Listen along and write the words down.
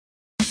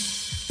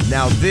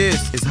Now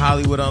this is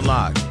Hollywood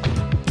Unlocked.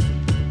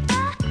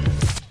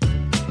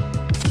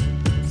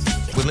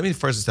 But let me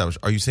first establish,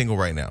 are you single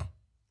right now?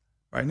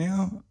 Right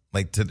now?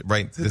 Like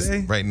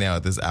Today? right now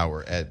at this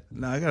hour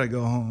No, I gotta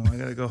go home. Man,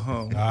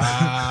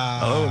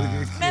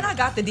 I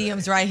got the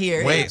DMs right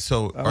here. Wait,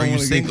 so are you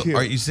single?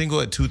 Are you single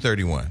at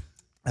 2:31?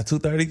 At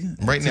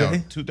 2:30? Right now,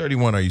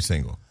 2:31. Are you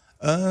single?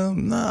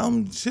 No,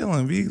 I'm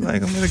chilling.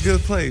 Like I'm in a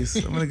good place.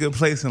 I'm in a good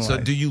place in life. So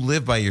do you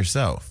live by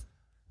yourself?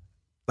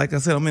 Like I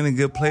said, I'm in a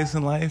good place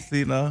in life.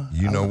 You know.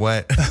 You know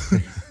what?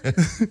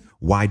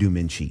 Why do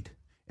men cheat?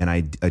 And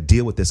I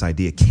deal with this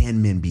idea: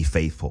 can men be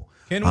faithful?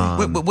 Can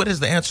we? What is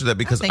the answer to that?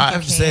 Because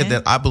I've said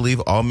that I believe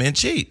all men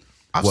cheat.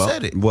 I've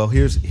said it. Well,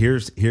 here's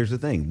the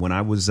thing. When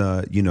I was,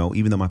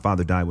 even though my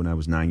father died when I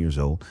was 9 years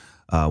old,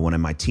 when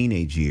in my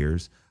teenage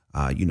years,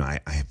 I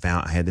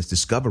had this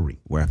discovery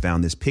where I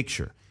found this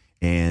picture,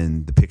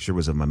 and the picture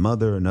was of my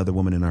mother, another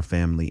woman in our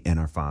family, and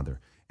our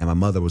father. And my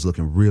mother was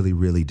looking really,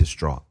 really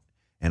distraught.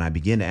 And I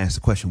began to ask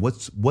the question,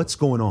 what's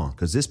going on?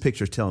 Because this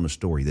picture is telling a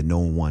story that no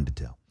one wanted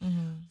to tell. Mm-hmm.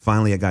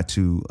 Finally, I got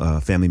to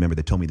a family member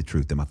that told me the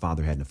truth, that my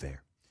father had an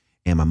affair.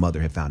 And my mother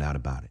had found out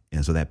about it.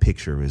 And so that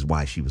picture is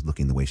why she was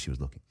looking the way she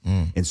was looking.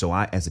 And so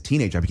as a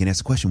teenager, I began to ask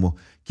the question, well,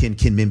 can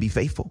men be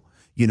faithful?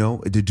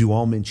 Do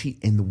all men cheat?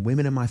 And the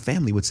women in my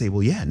family would say,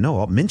 well, yeah, no,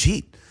 all men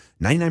cheat.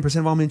 99%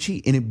 of all men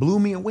cheat. And it blew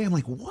me away. I'm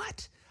like,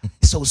 what?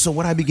 So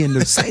what I began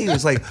to say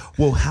was like,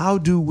 well,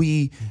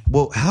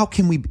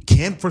 can we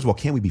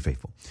be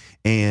faithful?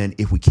 And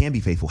if we can be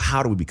faithful,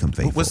 how do we become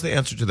faithful? What's the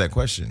answer to that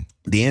question?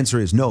 The answer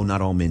is no,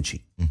 not all men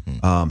cheat.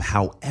 Mm-hmm.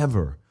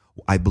 However,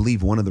 I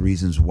believe one of the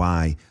reasons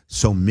why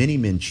so many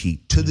men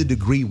cheat to the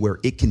degree where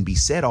it can be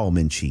said all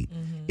men cheat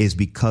is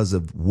because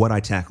of what I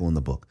tackle in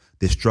the book,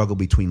 this struggle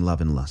between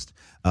love and lust.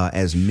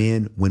 As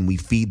men, when we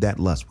feed that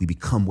lust, we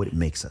become what it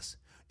makes us.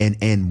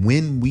 And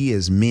when we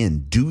as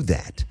men do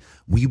that,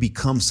 we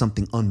become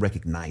something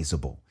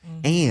unrecognizable.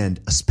 And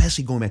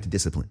especially going back to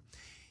discipline.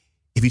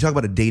 If you talk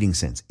about a dating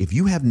sense, if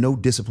you have no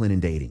discipline in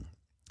dating,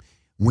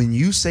 when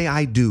you say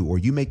I do, or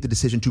you make the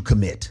decision to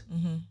commit,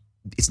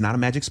 it's not a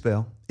magic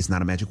spell. It's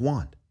not a magic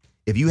wand.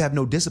 If you have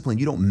no discipline,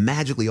 you don't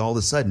magically all of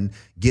a sudden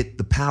get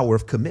the power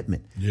of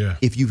commitment. Yeah.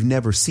 If you've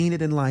never seen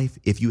it in life,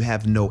 if you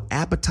have no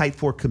appetite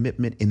for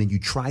commitment and then you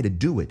try to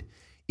do it,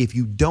 if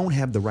you don't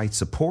have the right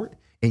support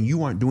and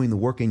you aren't doing the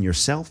work in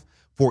yourself,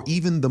 for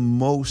even the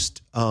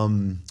most,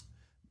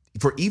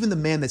 for even the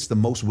man that's the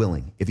most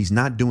willing, if he's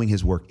not doing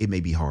his work, it may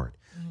be hard.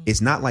 It's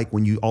not like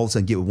when you all of a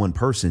sudden get with one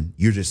person,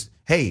 you're just,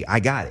 hey, I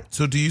got it.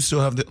 So do you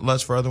still have the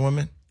lust for other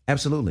women?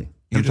 Absolutely.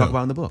 You I'm do? talking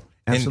about in the book.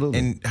 Absolutely.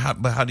 And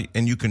how do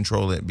you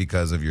control it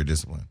because of your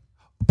discipline?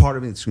 Part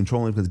of it is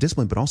controlling because of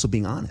discipline, but also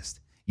being honest.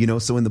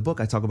 So in the book,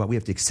 I talk about we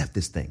have to accept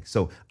this thing.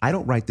 So I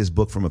don't write this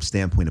book from a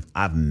standpoint of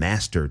I've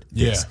mastered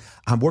this. Yeah.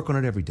 I'm working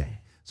on it every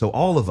day. So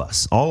all of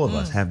us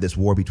have this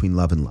war between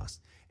love and lust.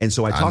 And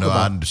so I talk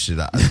about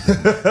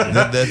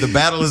the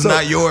battle is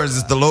not yours,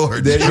 it's the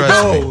Lord's. There you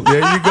go.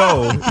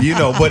 There you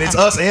go. But it's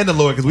us and the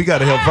Lord because we got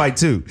to help fight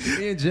too.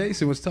 Me and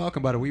Jason was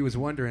talking about it. We was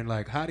wondering,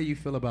 like, how do you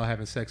feel about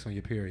having sex on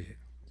your period?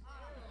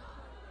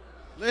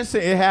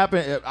 Listen, it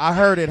happened. I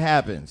heard it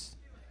happens.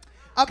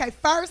 Okay,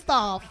 first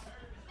off,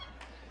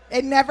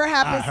 it never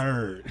happens. I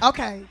heard.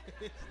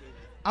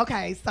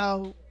 Okay,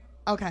 so,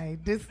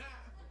 this,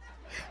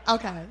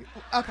 okay.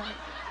 So,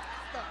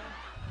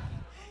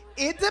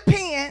 it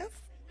depends,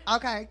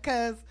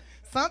 because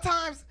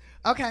sometimes,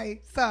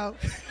 so.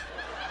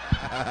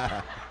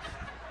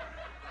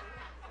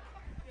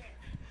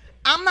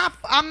 I'm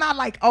not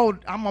like, oh,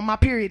 I'm on my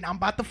period, I'm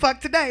about to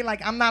fuck today.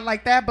 Like, I'm not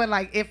like that, but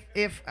like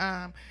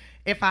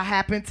if I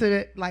happen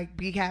to like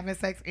be having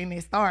sex and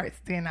it starts,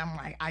 then I'm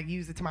like, I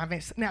use it to my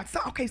advantage.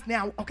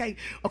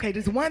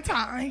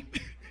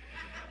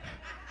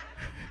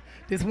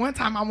 This one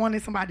time I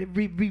wanted somebody to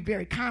be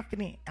very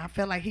confident. I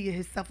felt like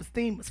his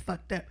self-esteem was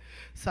fucked up.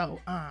 So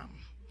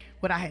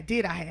what I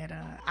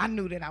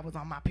knew that I was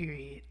on my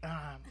period.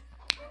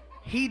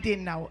 He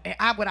didn't know. And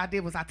what I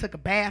did was I took a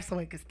bath so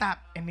it could stop.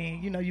 And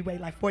then, you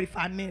wait like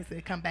 45 minutes and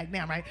it come back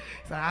down, right?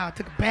 So I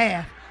took a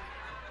bath.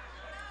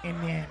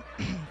 And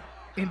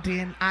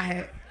then I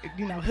had,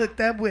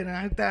 hooked up with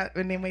him.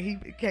 And then when he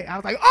came, I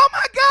was like, oh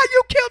my God,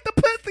 you killed the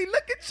pussy.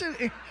 Look at you.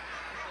 And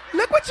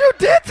look what you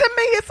did to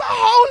me. It's a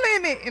hole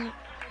in it. And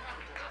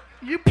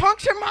you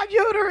punctured my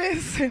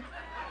uterus. And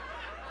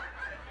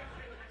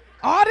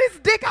all this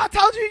dick, I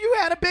told you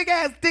had a big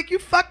ass dick. You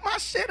fucked my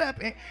shit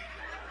up. And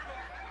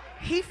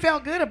he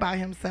felt good about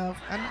himself.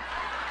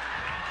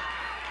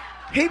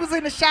 He was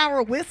in the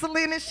shower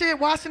whistling and shit,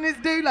 washing his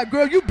dick. Like,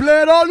 girl, you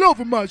bled all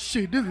over my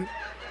shit.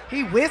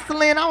 He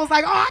whistling. I was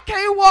like, oh, I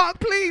can't walk.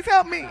 Please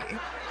help me.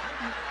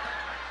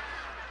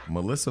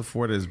 Melissa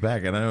Ford is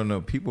back, and I don't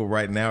know, people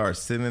right now are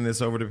sending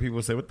this over to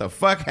people say, what the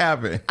fuck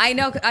happened? I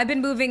know. I've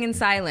been moving in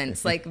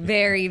silence, like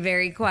very,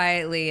 very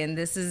quietly, and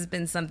this has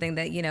been something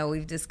that,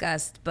 we've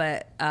discussed,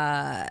 but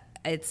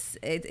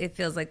it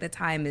feels like the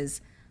time is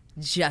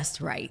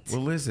just right.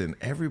 Well, listen,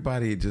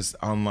 everybody just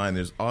online,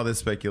 there's all this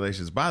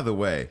speculations. By the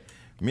way,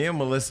 Me and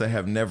Melissa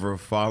have never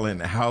fallen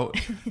out.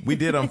 We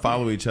did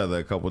unfollow each other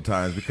a couple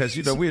times because,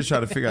 we were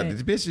trying to figure out,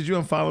 bitch, did you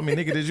unfollow me?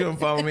 Nigga, did you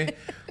unfollow me?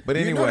 But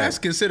anyway. That's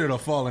considered a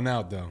falling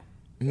out, though.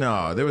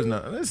 No, there was no.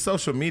 It's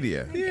social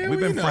media. Yeah,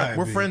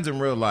 we're friends in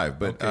real life,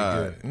 but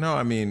Okay, no,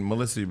 I mean,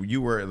 Melissa,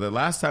 you were the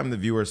last time the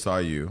viewer saw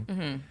you.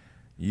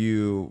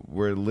 You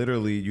were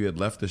literally you had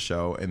left the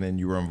show, and then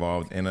you were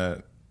involved in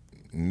a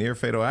near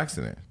fatal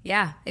accident.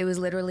 Yeah, it was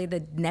literally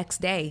the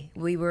next day.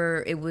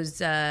 It was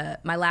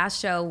my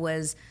last show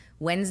was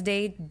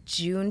Wednesday,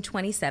 June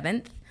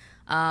 27th.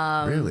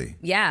 Really?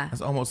 Yeah.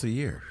 That's almost a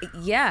year.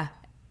 Yeah.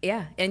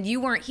 And you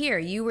weren't here.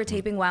 You were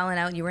taping Wildin'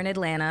 Out. You were in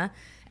Atlanta.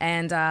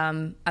 And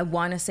I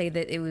want to say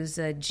that it was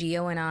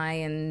Gio and I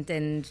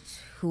and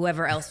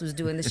whoever else was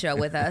doing the show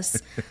with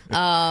us.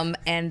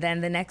 And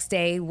then the next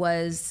day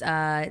was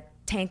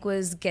Tank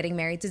was getting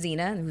married to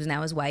Zena, who's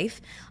now his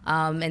wife.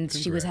 And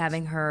she was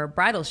having her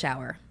bridal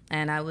shower.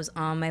 And I was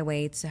on my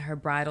way to her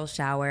bridal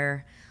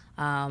shower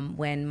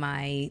when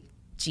my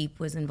Jeep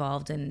was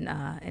involved in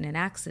an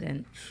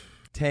accident.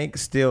 Tank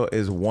still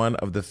is one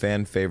of the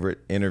fan favorite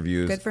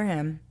interviews. Good for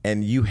him.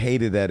 And you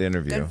hated that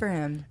interview. Good for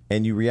him.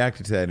 And you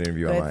reacted to that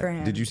interview. Good for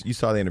him. Did you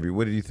saw the interview?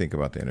 What did you think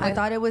about the interview? I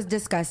thought it was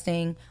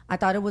disgusting. I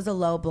thought it was a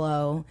low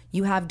blow.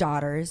 You have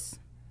daughters,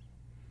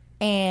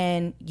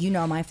 and you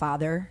know my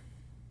father.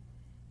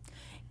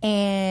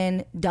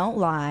 And don't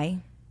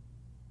lie.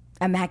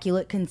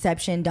 Immaculate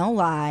conception. Don't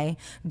lie.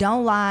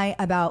 Don't lie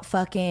about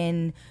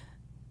fucking.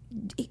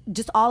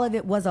 Just all of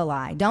it was a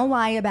lie. Don't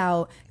lie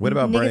about what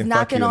about niggas burning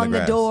knocking fuck you on in the the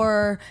grass?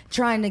 door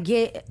trying to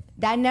get.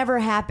 That never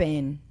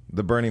happened.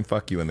 The burning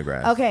fuck you in the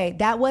grass. Okay,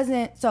 that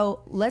wasn't.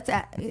 So let's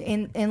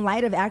in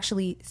light of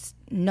actually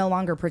no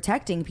longer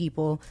protecting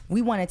people,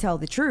 we want to tell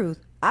the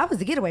truth. I was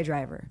the getaway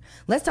driver.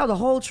 Let's tell the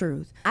whole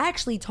truth. I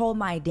actually told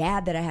my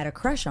dad that I had a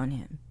crush on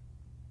him.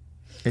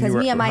 Because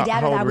me and my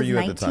dad, how old I were was you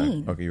at the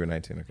 19. time? Okay, you were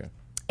 19. Okay.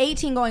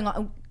 18 going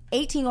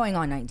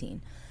on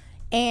 19.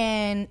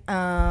 And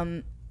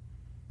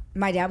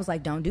my dad was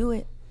like, don't do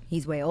it.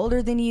 He's way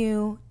older than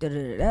you.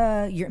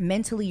 You're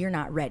mentally, you're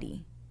not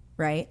ready.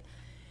 Right?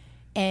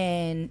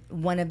 And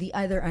one of the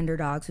other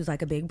underdogs, who's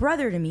like a big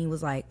brother to me,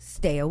 was like,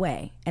 stay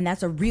away. And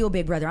that's a real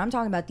big brother. I'm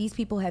talking about these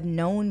people have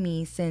known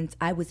me since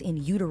I was in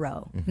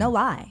utero. No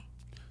lie.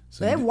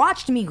 So they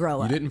watched me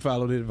grow up. You didn't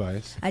follow the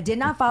advice. I did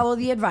not follow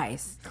the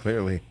advice.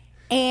 Clearly.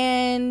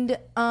 And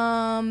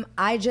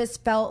I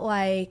just felt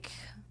like,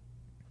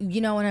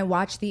 when I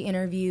watched the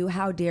interview,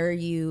 how dare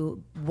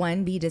you,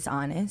 one, be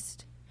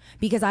dishonest?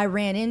 Because I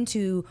ran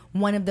into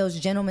one of those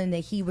gentlemen that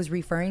he was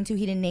referring to.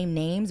 He didn't name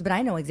names, but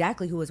I know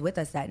exactly who was with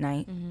us that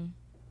night. Mm-hmm.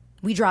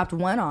 We dropped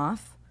one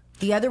off.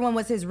 The other one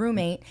was his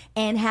roommate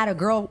and had a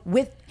girl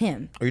with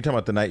him. Are you talking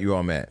about the night you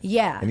all met?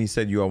 Yeah. And he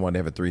said you all wanted to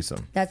have a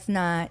threesome. That's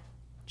not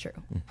true.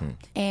 Mm-hmm.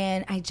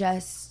 And I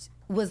just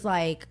was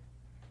like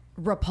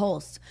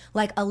repulsed.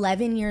 Like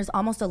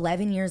almost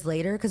 11 years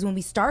later, because when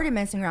we started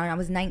messing around, I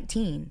was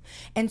 19.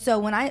 And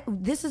so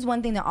this is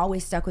one thing that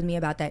always stuck with me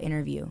about that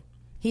interview.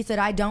 He said,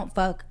 I don't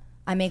fuck,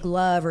 I make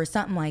love or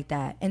something like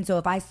that. And so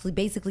if I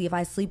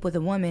sleep with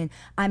a woman,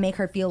 I make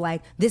her feel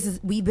like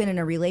we've been in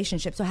a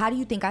relationship. So how do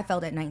you think I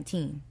felt at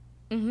 19?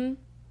 Mm-hmm.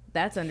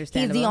 That's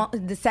understandable.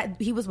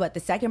 He was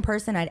the second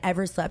person I'd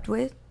ever slept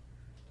with.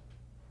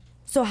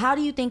 So how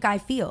do you think I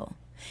feel?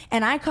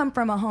 And I come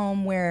from a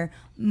home where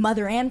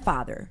mother and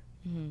father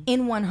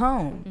in one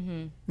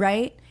home,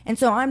 right? And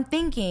so I'm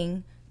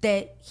thinking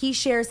that he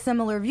shares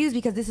similar views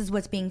because this is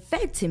what's being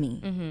fed to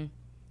me. Mm-hmm.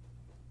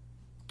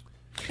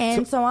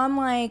 And so I'm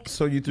like...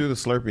 So you threw the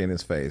Slurpee in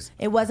his face.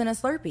 It wasn't a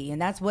Slurpee, and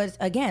that's what,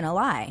 again, a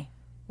lie.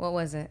 What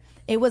was it?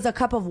 It was a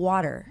cup of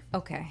water.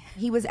 Okay.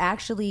 He was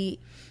actually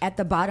at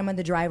the bottom of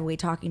the driveway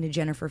talking to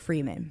Jennifer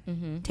Freeman.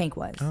 Mm-hmm. Tank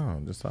was. Oh,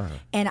 just saw her.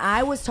 And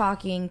I was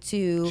talking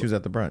to... She was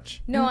at the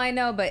brunch. No, I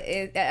know, but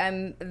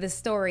the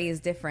story is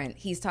different.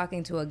 He's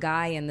talking to a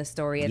guy in the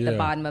story at the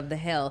bottom of the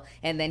hill,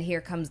 and then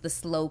here comes the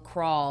slow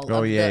crawl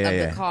of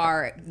the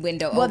car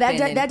window open. Well,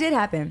 that did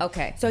happen.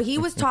 Okay. So he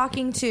was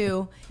talking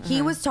to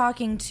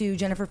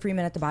Jennifer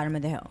Freeman at the bottom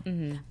of the hill.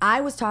 Mm-hmm.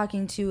 I was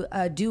talking to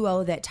a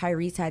duo that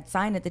Tyrese had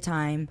signed at the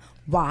time,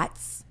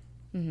 Watts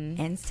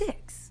and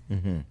Six.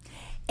 Mm-hmm.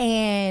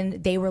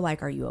 And they were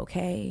like, are you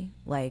okay?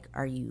 Like,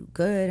 are you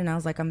good? And I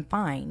was like, I'm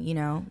fine,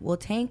 Well,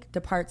 Tank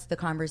departs the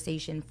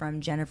conversation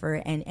from Jennifer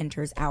and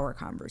enters our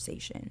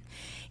conversation,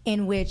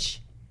 in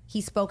which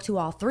he spoke to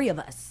all three of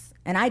us,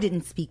 and I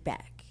didn't speak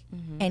back.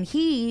 Mm-hmm. And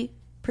he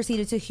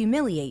proceeded to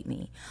humiliate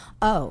me.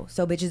 Oh,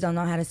 so bitches don't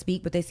know how to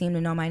speak, but they seem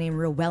to know my name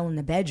real well in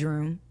the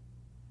bedroom.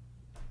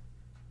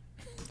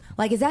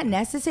 Like, is that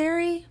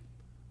necessary?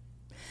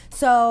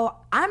 So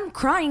I'm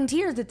crying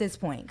tears at this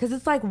point because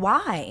it's like,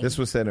 why? This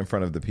was said in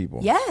front of the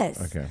people.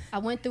 Yes. Okay. I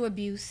went through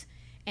abuse,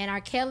 and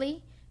R.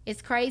 Kelly,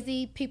 it's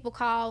crazy. People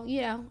call,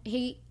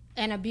 he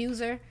an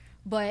abuser,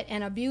 but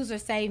an abuser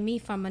saved me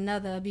from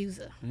another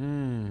abuser.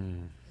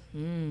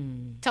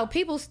 So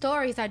people's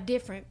stories are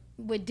different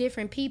with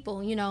different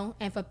people,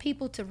 and for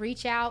people to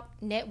reach out,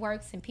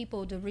 networks and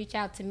people to reach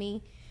out to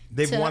me.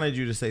 They wanted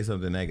you to say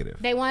something negative.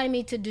 They wanted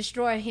me to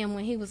destroy him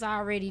when he was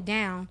already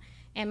down.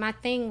 And my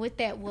thing with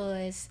that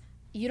was,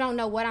 you don't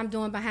know what I'm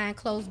doing behind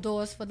closed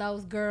doors for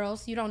those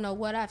girls. You don't know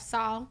what I've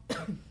saw.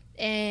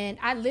 And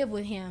I live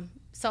with him,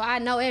 so I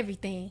know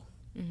everything.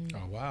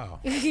 Oh, wow.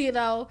 You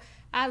know,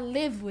 I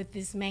live with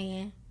this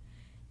man.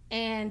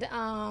 And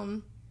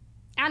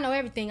I know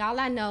everything. All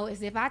I know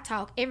is if I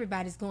talk,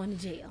 everybody's going to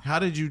jail. How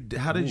did you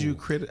You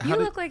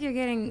look like you're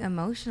getting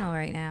emotional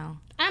right now.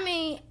 I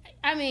mean,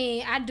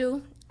 I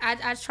do.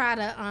 I try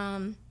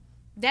to,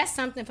 that's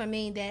something for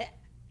me that,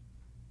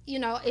 you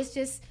know,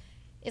 it's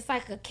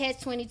like a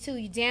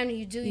catch-22. You damn it,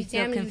 you do, you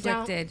damn it, you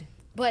don't.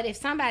 But if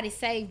somebody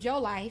saved your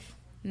life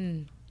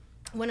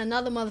when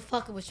another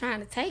motherfucker was trying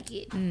to take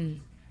it,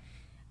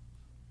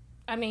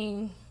 I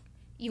mean,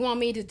 you want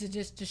me to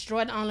just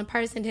destroy the only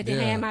person that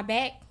had my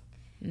back?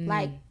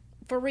 Like,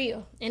 for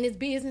real. In this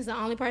business, the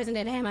only person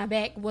that had my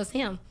back was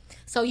him.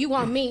 So you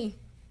want me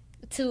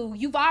to,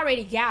 you've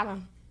already got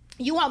him.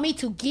 You want me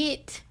to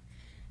get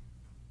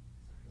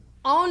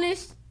on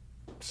this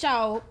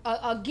show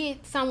or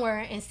get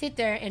somewhere and sit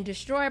there and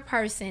destroy a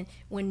person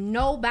when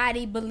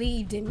nobody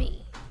believed in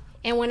me.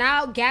 And when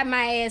I got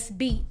my ass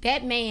beat,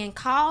 that man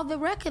called the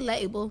record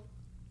label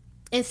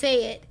and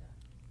said,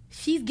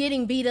 she's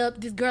getting beat up.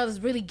 This girl is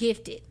really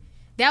gifted.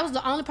 That was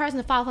the only person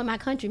to fought for my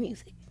country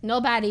music.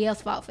 Nobody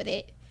else fought for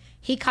that.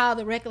 He called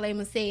the record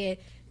label and said,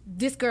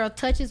 this girl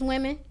touches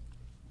women.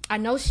 I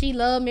know she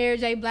loved Mary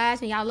J. Blige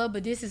and y'all love,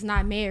 but this is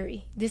not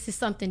Mary. This is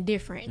something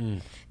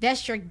different.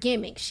 That's your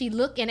gimmick. She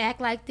look and act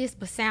like this,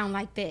 but sound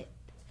like that.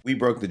 We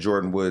broke the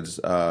Jordan Woods,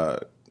 Khloe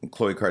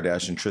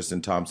Kardashian,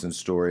 Tristan Thompson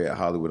story at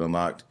Hollywood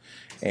Unlocked.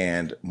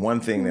 And one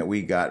thing that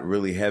we got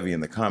really heavy in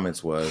the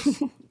comments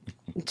was...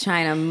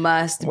 China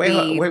must be...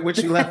 Wait, what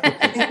you left?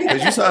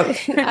 Because you saw...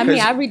 I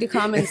mean, I read the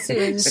comments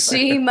too.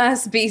 She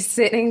must be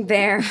sitting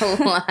there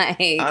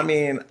like... I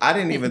mean, I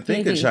didn't even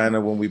think of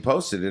China when we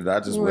posted it. I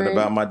just went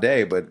about my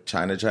day. But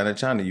China,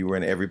 you were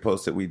in every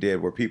post that we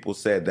did where people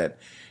said that,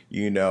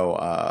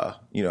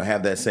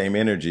 have that same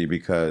energy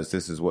because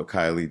this is what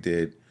Kylie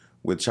did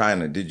with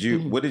China.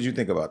 What did you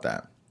think about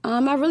that?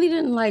 I really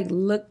didn't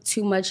look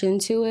too much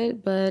into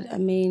it, but I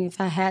mean,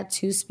 if I had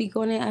to speak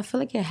on it, I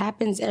feel like it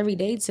happens every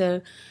day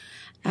to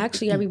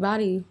actually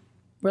everybody,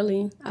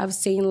 really. I've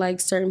seen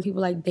certain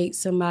people date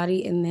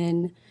somebody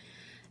and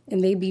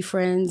they be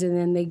friends and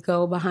then they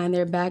go behind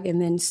their back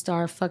and then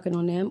start fucking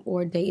on them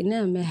or dating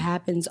them. It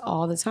happens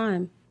all the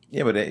time.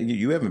 Yeah, but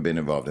you haven't been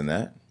involved in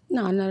that.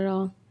 No, not at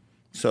all.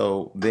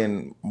 So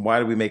then why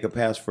do we make a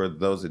pass for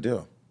those that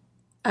do?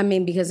 I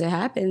mean, because it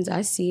happens.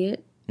 I see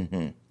it.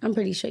 Mm-hmm. I'm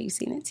pretty sure you've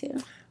seen it too.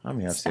 I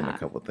mean, I've seen a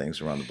couple of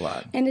things around the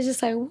block. And it's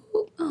just oh,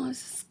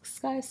 this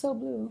sky is so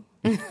blue.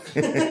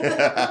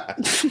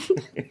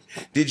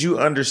 Did you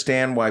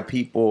understand why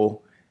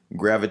people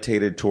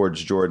gravitated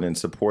towards Jordan and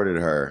supported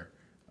her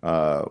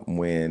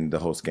when the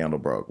whole scandal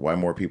broke? Why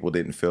more people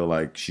didn't feel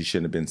like she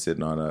shouldn't have been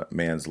sitting on a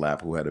man's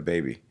lap who had a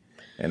baby?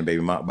 And a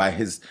baby mom by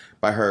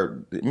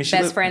her. I mean,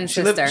 best friend's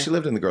sister. She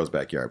lived in the girl's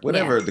backyard.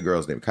 Whatever the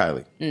girl's name,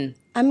 Kylie.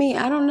 I mean,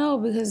 I don't know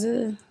because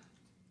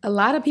a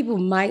lot of people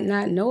might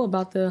not know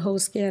about the whole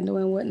scandal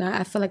and whatnot.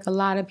 I feel like a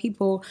lot of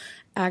people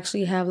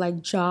actually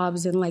have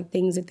jobs and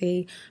things that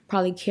they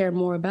probably care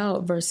more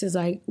about versus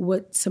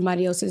what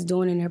somebody else is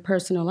doing in their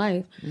personal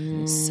life.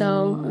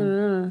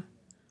 So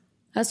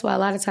that's why a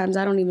lot of times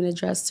I don't even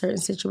address certain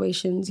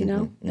situations,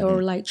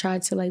 or try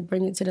to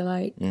bring it to the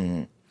light.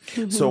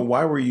 So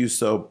why were you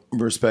so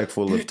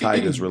respectful of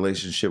Tyga's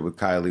relationship with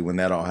Kylie when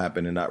that all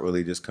happened and not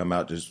really just come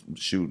out just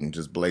shooting,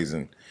 just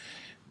blazing?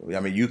 I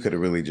mean, you could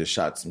have really just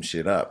shot some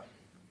shit up.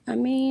 I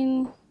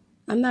mean,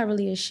 I'm not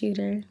really a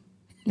shooter.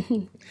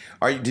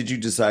 Did you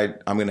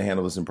decide I'm going to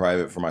handle this in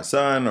private for my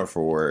son or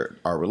for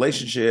our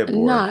relationship? Or?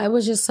 No, it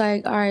was just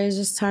all right, it's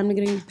just time to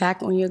get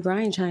back on your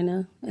grind,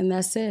 China, and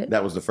that's it.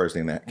 That was the first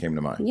thing that came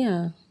to mind.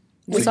 Yeah.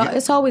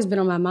 It's always been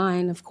on my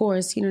mind, of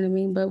course, you know what I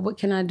mean? But what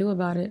can I do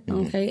about it?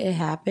 Okay, it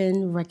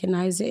happened,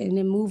 recognize it, and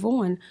then move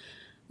on.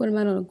 What am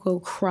I going to go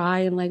cry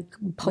and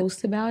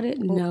post about it?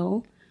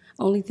 No.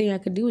 Only thing I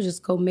could do is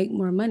just go make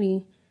more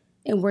money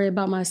and worry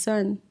about my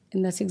son.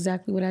 And that's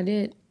exactly what I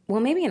did.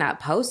 Well, maybe not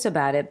post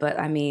about it, but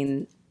I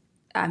mean,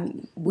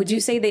 would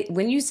you say that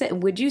when you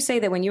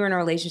were in a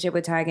relationship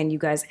with Tyga and you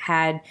guys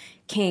had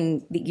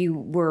King, that you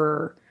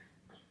were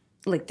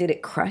did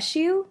it crush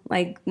you?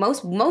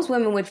 Most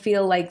women would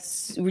feel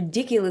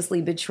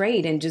ridiculously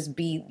betrayed and just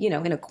be,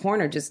 in a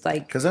corner, just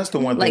because that's the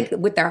one thing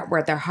with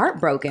their heart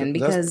broken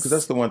because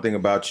that's the one thing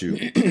about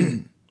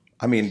you.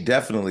 I mean,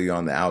 definitely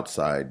on the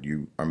outside,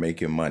 you are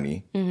making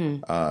money.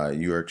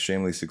 Mm-hmm. You are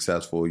extremely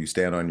successful. You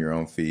stand on your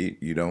own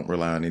feet. You don't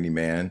rely on any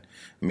man.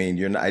 I mean,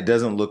 it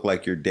doesn't look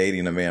like you're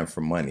dating a man for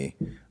money.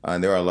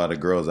 And there are a lot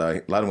of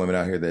women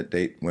out here that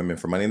date women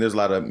for money. And there's a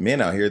lot of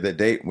men out here that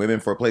date women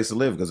for a place to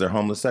live because they're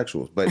homeless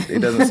sexuals. But it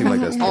doesn't seem like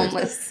that's the case.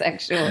 Homeless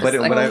sexuals.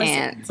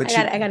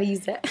 I gotta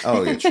use that.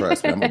 Oh, yeah,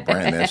 trust me. I'm going to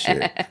brand that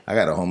shit. I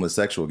got a homeless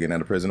sexual getting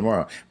out of prison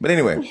tomorrow. But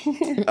anyway,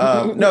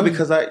 no,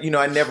 because I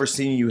never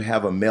seen you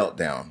have a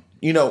meltdown.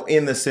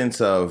 In the sense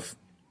of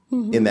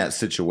in that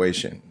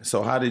situation.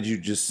 So how did you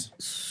just...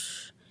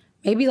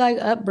 maybe like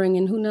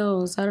upbringing, who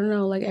knows? I don't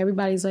know. Like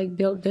everybody's like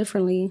built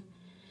differently.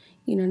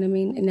 You know what I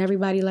mean? And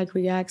everybody like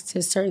reacts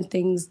to certain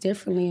things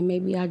differently, and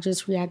maybe I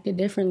just reacted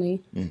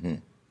differently. Mm-hmm.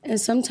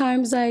 And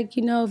sometimes, like,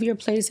 you know, if you're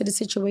placed in a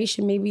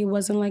situation, maybe it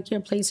wasn't like your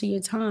place or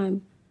your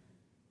time.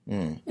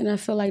 And I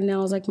feel like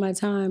now is like my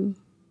time.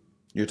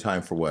 Your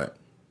time for what?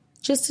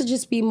 Just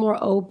to be more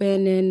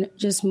open and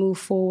just move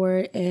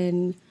forward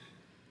and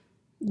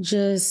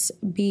just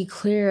be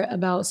clear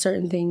about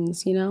certain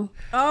things, you know?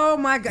 Oh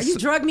my God, you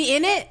drugged me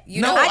in it?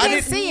 I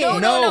didn't see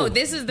it. No,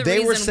 this is the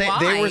reason why.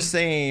 They were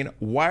saying,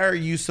 why are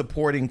you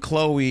supporting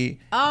Chloe?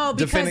 Oh,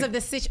 because of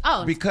the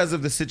situation. Because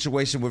of the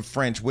situation with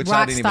French, which Rock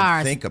I didn't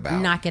stars, even think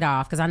about. Knock it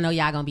off, because I know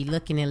y'all gonna be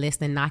looking and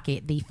listening. Knock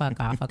it the fuck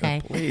off,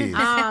 okay? Please.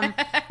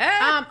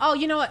 Oh,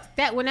 you know what?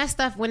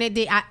 When it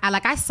did,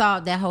 I saw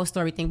that whole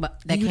story thing,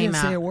 but that you came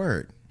didn't out. say a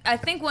word. I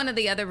think one of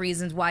the other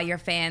reasons why your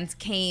fans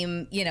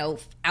came,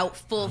 out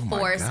full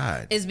force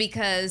is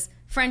because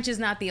French is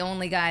not the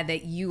only guy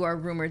that you are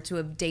rumored to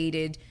have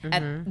dated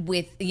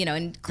with,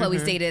 and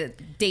Chloe's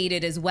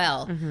dated as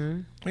well.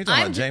 Mm-hmm. Are you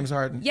talking about James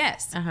Harden?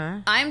 Yes.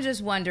 I'm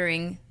just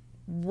wondering,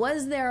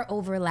 was there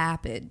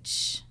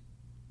overlappage?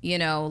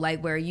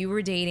 Like where you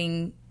were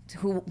dating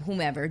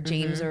whomever,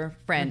 James or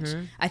French.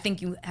 I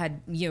think you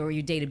had,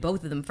 you dated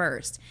both of them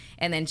first,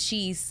 and then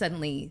she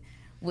suddenly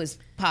was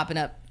popping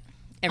up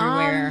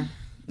everywhere.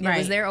 Right.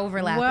 Was there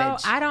overlappage?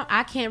 Well,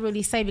 I can't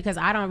really say because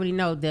I don't really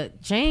know. The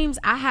James,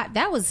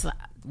 that was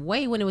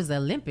way when it was the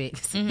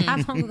Olympics. How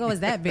long ago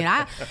has that been?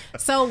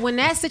 So when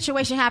that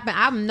situation happened,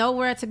 I'm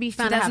nowhere to be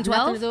found. 2012?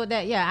 I have nothing to do with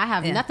that. Yeah, I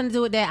have nothing to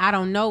do with that. I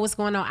don't know what's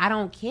going on. I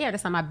don't care.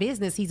 That's not my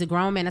business. He's a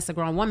grown man. That's a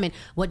grown woman.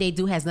 What they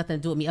do has nothing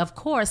to do with me. Of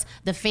course,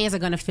 the fans are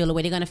going to feel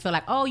away. They're going to feel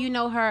like, oh, you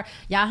know her.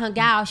 Y'all hung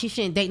out. She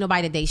shouldn't date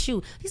nobody that they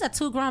shoot. These are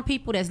two grown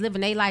people that's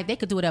living their life. They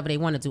could do whatever they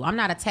want to do. I'm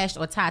not attached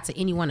or tied to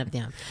any one of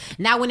them.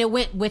 Now, when it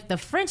went with the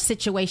French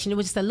situation, it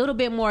was just a little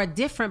bit more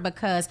different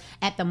because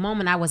at the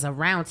moment I was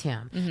around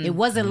him. It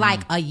wasn't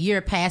like a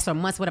year passed or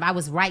months, whatever. I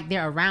was right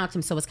there around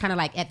him, so it's kind of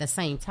like at the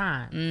same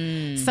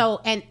time. So,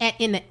 and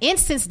in the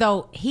instance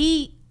though,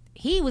 he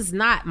was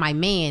not my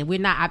man.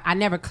 I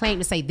never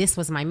claimed to say this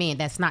was my man.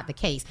 That's not the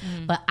case.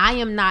 But I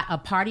am not a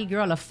party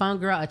girl, a fun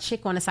girl, a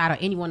chick on the side, or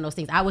any one of those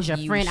things. I was your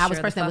friend. I was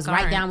the person that was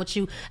right down with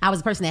you. I was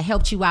the person that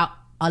helped you out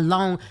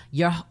along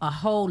a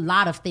whole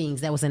lot of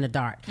things that was in the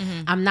dark.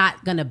 I'm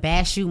not gonna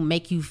bash you,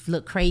 make you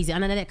look crazy,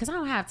 none of that, because I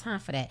don't have time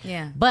for that.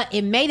 Yeah. But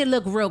it made it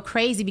look real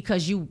crazy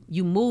because you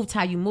moved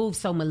how you moved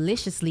so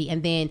maliciously,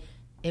 and then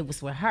it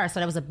was with her. So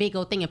that was a big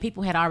old thing, and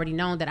people had already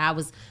known that I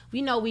was,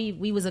 we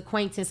was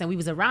acquaintance and we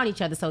was around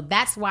each other. So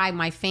that's why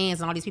my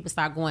fans and all these people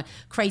start going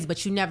crazy.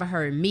 But you never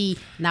heard me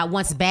not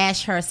once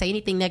bash her, say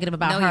anything negative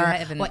about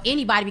her or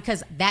anybody,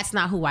 because that's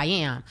not who I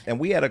am. And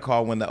we had a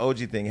call when the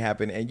OG thing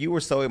happened, and you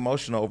were so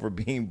emotional over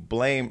being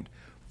blamed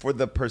for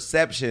the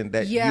perception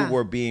that you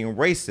were being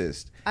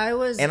racist.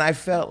 And I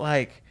felt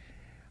like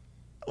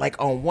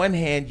on one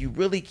hand, you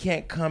really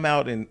can't come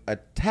out and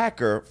attack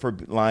her for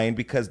lying,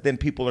 because then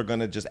people are going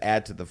to just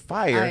add to the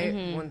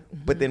fire.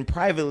 But then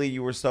privately,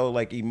 you were so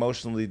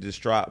emotionally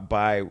distraught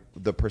by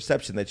the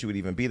perception that you would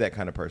even be that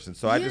kind of person.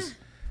 So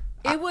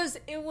it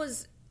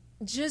was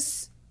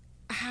just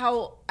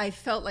how I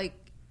felt like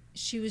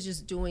she was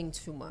just doing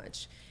too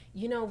much.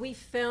 We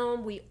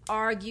film, we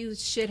argue,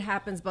 shit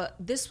happens, but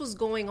this was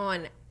going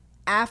on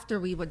after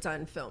we were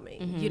done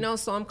filming.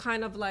 So I'm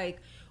kind of like,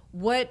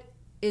 what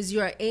is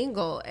your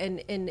angle?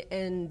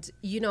 And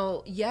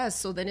yes,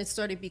 so then it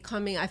started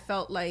becoming, I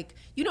felt like,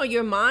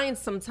 your mind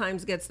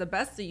sometimes gets the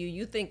best of you.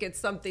 You think it's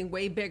something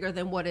way bigger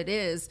than what it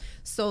is.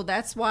 So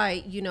that's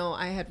why,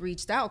 I had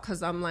reached out,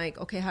 because I'm like,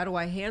 okay, how do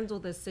I handle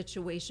this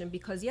situation?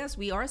 Because yes,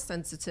 we are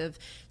sensitive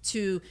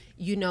to,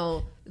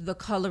 the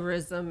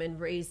colorism and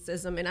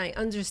racism. And I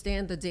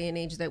understand the day and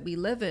age that we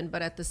live in,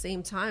 but at the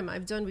same time,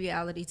 I've done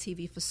reality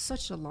TV for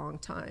such a long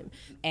time.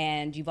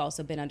 And you've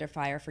also been under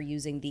fire for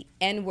using the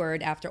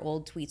N-word after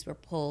old tweets were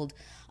pulled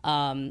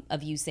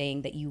of you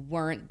saying that you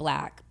weren't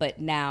black, but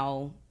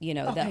now the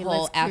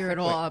whole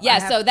African.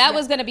 Yeah, so that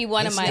was going to be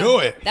one of my.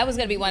 That was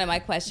going to be one of my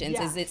questions.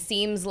 Is it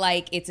seems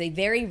like it's a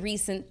very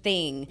recent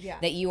thing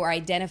that you are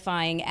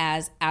identifying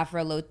as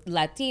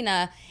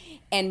Afro-Latina,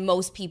 and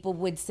most people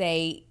would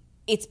say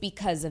it's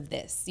because of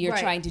this. You're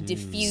trying to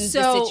diffuse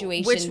the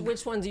situation.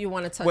 Which one do you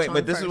want to touch on? Wait,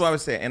 but this first? is what I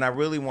was saying, and I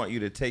really want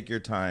you to take your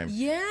time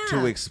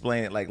to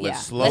explain it.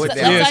 Let's slow it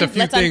down. There's a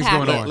few things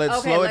going on.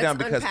 Let's slow it down,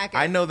 because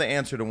I know the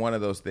answer to one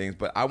of those things,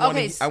 but I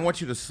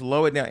want you to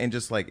slow it down and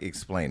just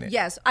explain it.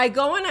 Yes, I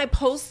go and I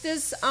post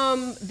this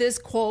this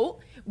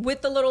quote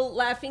with the little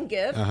laughing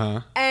gif,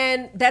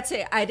 and that's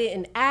it. I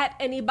didn't @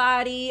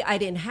 anybody. I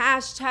didn't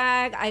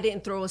hashtag. I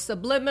didn't throw a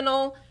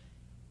subliminal.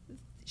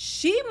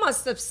 She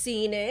must have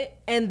seen it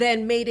and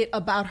then made it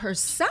about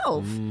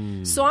herself.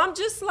 So I'm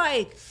just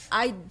like,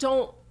 I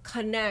don't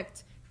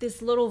connect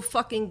this little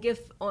fucking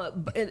GIF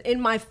in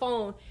my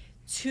phone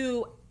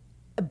to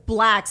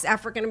blacks,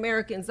 African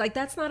Americans.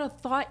 That's not a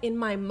thought in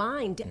my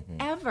mind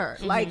ever.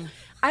 I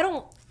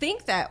don't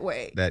think that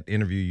way. That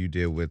interview you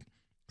did with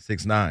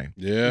 6ix9ine.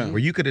 Yeah. Where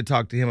you could have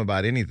talked to him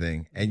about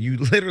anything, and you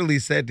literally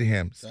said to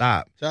him,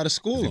 stop. Try to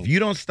school him. If you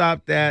don't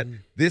stop that,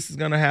 this is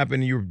going to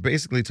happen. You were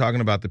basically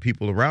talking about the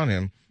people around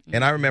him.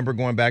 And I remember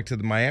going back to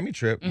the Miami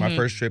trip, my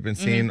first trip, and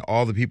seeing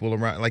all the people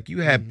around. Like, you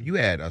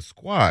had a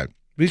squad.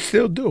 We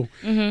still do.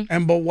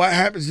 But what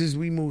happens is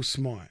we move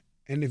smart.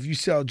 And if you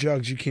sell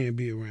drugs, you can't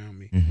be around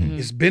me.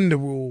 It's been the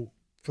rule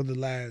for the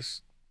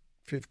last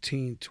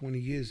 15, 20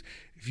 years.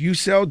 If you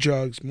sell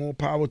drugs, more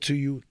power to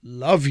you,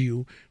 love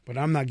you, but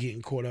I'm not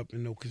getting caught up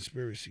in no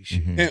conspiracy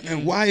shit.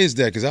 And why is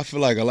that? Because I feel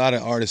like a lot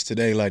of artists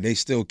today, like, they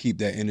still keep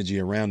that energy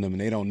around them,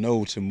 and they don't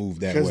know to move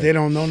that way. Because they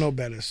don't know no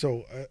better.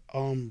 So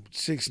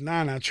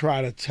 6ix9ine, I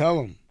try to tell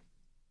him,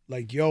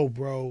 like, yo,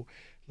 bro,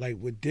 like,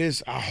 with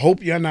this, I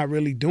hope you're not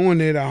really doing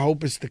it. I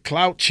hope it's the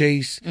clout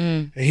chase.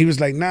 And he was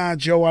like, nah,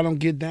 Joe, I don't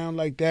get down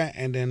like that.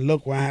 And then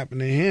look what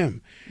happened to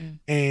him.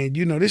 And,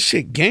 you know, this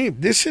shit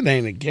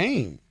ain't a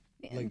game.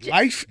 Like,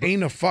 life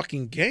ain't a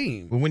fucking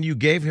game. But when you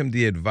gave him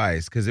the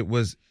advice, because it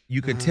was,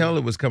 you could tell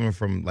it was coming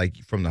from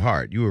the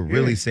heart. You were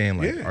really saying,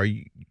 like, are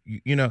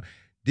you know,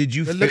 did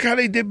you? But look how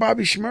they did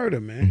Bobby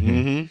Shmurda,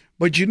 man.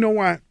 But you know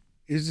what?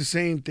 It's the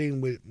same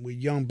thing with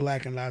young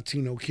Black and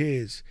Latino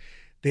kids.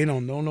 They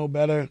don't know no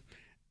better,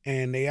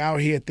 and they out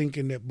here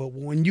thinking that. But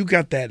when you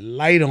got that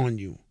light on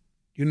you,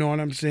 you know what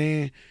I'm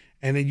saying?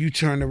 And then you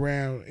turn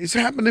around. It's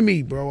happened to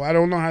me, bro. I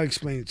don't know how to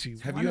explain it to you.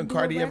 Have you and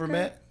Cardi ever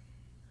met?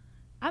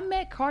 I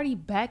met Cardi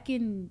back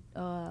in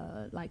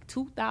like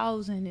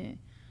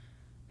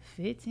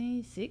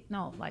 2015,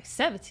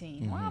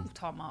 17. Well, I'm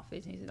talking about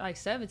 15. Like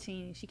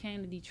 17, she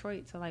came to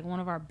Detroit to like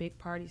one of our big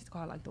parties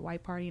called like the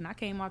White Party, and I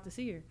came out to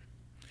see her.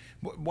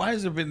 Why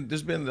has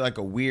there's been like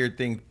a weird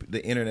thing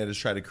the internet has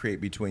tried to create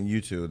between you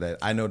two that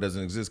I know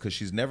doesn't exist, because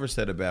she's never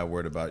said a bad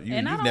word about you.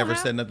 You've never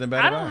said nothing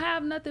bad about her. I don't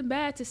have nothing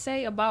bad to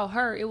say about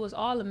her. It was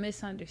all a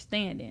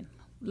misunderstanding.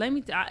 Let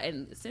me,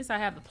 and since I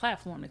have the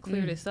platform to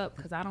clear this up,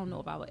 because I don't know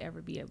if I would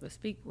ever be able to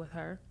speak with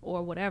her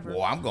or whatever.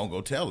 Well, I'm going to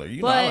go tell her.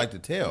 You know I like to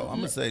tell.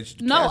 I'm going to say.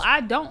 No,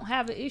 I don't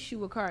have an issue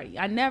with Cardi.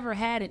 I never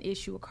had an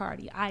issue with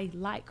Cardi. I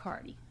like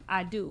Cardi.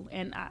 I do.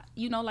 And,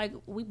 you know, like,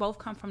 we both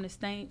come from the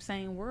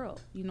same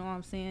world. You know what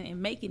I'm saying? And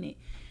making it.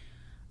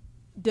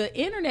 The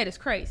internet is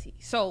crazy.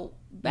 So,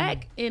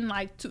 back in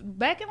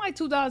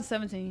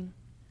 2017,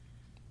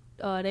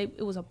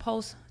 it was a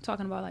post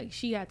talking about, like,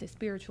 she got the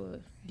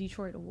spiritual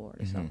Detroit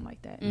award or something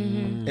like that.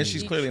 And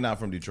she's clearly not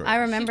from Detroit. I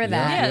remember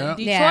that.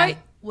 Detroit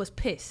was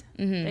pissed.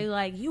 They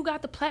like, you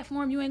got the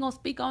platform, you ain't gonna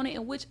speak on it.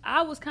 In which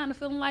I was kind of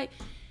feeling like,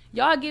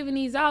 y'all giving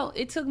these out.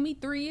 It took me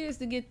 3 years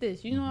to get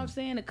this. You know what I'm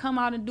saying? To come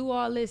out and do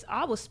all this.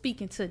 I was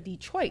speaking to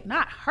Detroit,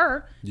 not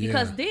her.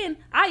 Because then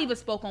I even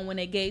spoke on when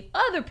they gave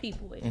other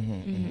people it.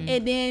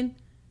 And then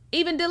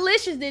even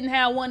Delicious didn't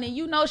have one, and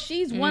you know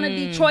she's one of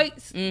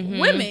Detroit's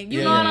women.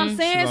 You know what I'm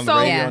saying? She's on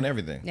the radio and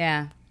everything.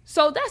 Yeah.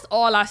 So that's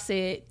all I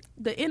said.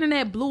 The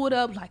internet blew it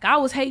up. Like, I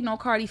was hating on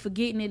Cardi for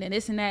getting it and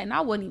this and that, and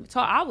I wasn't even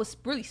talking. I was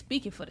really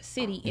speaking for the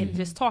city and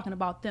just talking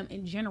about them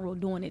in general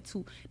doing it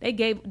too.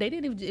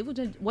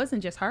 It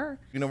wasn't just her.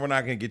 You know, we're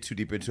not going to get too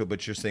deep into it,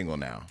 but you're single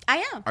now.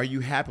 I am. Are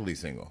you happily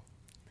single?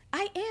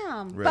 I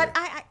am. Really? But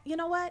I you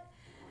know what?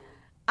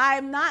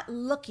 I'm not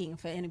looking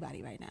for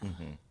anybody right now.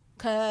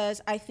 Because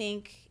I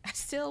think I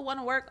still want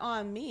to work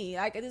on me.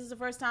 Like, this is the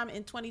first time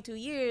in 22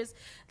 years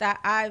that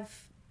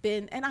I've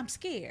been, and I'm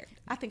scared.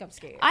 I think I'm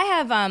scared. I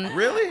have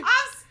Really? I'm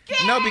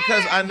scared. No,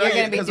 because I know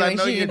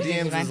your shoes,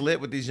 DMs right? is lit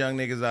with these young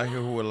niggas out here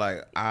who are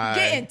like,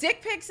 getting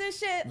dick pics and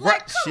shit. Right.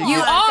 Like, come You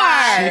on, are.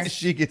 guys.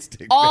 She gets dick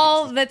pics.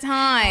 all the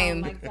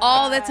time,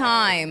 all the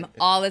time.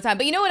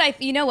 But you know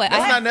what?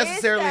 That's not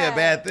necessarily a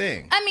bad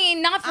thing. I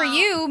mean, not for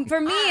you.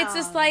 For me, it's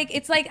just like,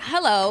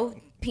 hello,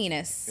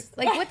 penis.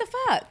 Like, what the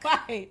fuck?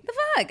 Right. The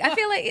fuck? I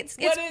feel like it's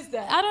What is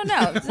that? I don't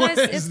know.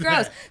 It's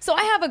gross. So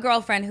I have a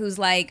girlfriend who's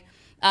like,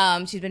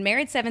 she's been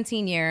married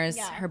 17 years.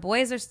 Yeah. Her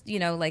boys are,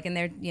 like in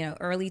their,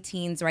 early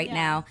teens right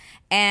now.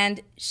 And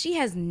she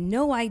has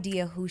no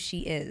idea who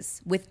she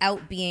is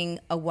without being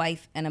a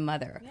wife and a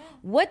mother. Yeah.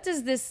 What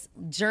does this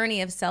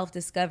journey of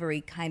self-discovery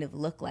kind of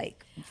look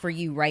like for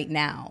you right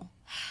now?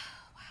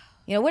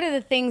 What are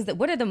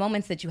the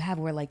moments that you have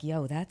where like,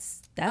 yo,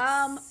 that's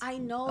I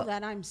know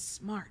that I'm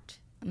smart.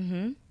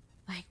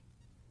 Like,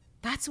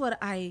 that's what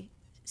I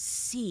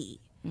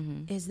see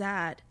is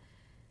that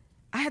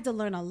I had to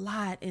learn a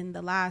lot in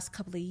the last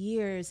couple of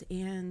years,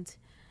 and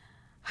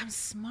I'm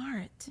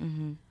smart.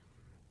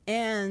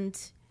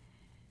 And,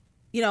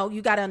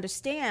 you got to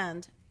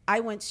understand,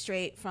 I went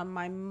straight from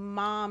my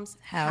mom's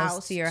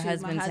house to your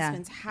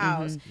husband's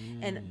house.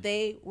 And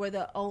they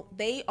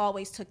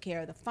always took care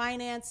of the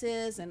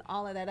finances and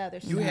all of that other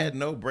stuff. You had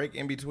no break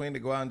in between to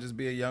go out and just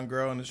be a young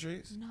girl in the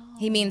streets? No.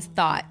 He means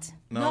thought.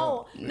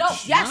 No,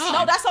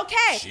 that's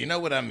okay. She know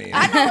what I mean.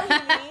 I know what he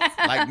means.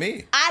 Like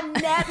me. I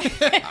never.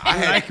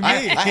 I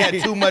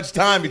had too much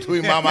time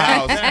between mama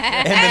house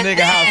and the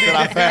nigga house that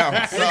I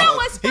found. So. You know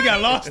what's funny? He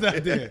got lost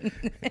out there.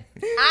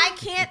 I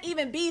can't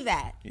even be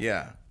that.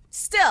 Yeah.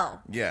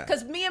 Still. Yeah.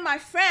 Because me and my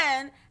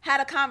friend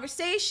had a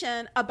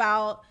conversation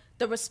about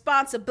the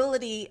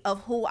responsibility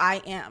of who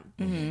I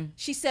am.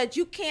 She said,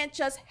 you can't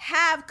just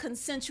have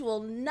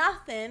consensual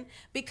nothing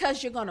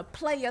because you're going to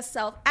play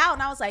yourself out.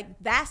 And I was like,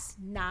 that's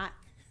not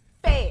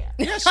fair.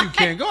 Yes, you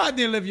can. Go out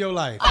there and live your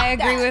life. I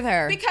agree with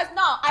her. Because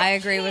I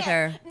agree with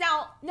her.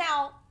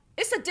 Now,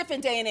 it's a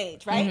different day and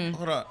age, right?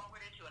 Hold on.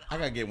 I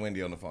got to get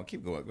Wendy on the phone.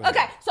 Keep going. Go Okay,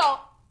 ahead. so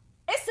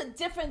it's a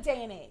different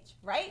day and age,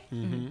 right?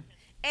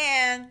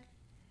 And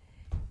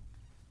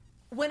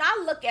when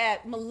I look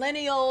at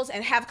millennials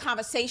and have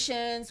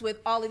conversations with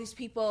all of these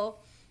people,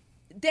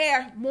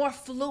 they're more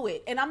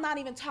fluid. And I'm not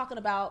even talking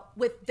about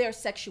with their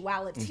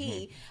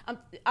sexuality.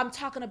 I'm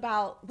talking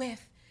about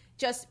with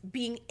just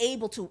being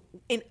able to,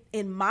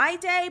 in my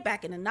day,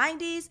 back in the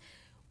 90s,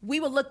 we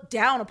were looked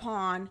down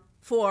upon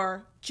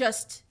for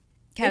just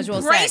casual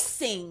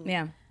embracing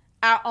sex.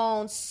 our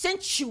own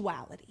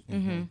sensuality,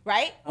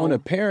 right? On a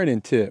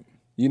parenting tip,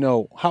 you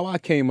know, how I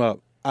came up,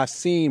 I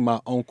seen my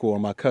uncle or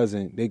my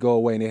cousin, they go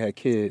away and they had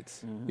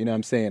kids. You know what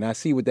I'm saying? I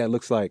see what that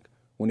looks like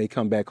when they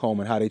come back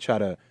home and how they try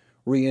to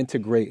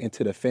reintegrate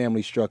into the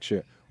family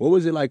structure. What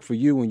was it like for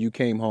you when you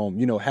came home,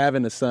 you know,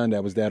 having a son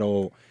that was that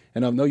old?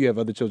 And I know you have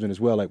other children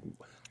as well. Like,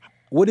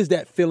 what is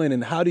that feeling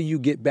and how do you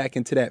get back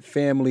into that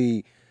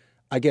family,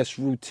 I guess,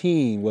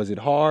 routine? Was it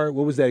hard?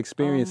 What was that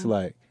experience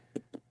like?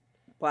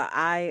 Well,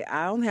 I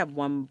only have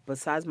one,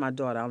 besides my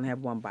daughter, I only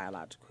have one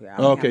biological.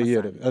 Okay, yeah,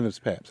 the other's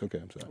Paps. Okay,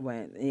 I'm sorry.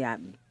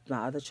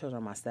 My other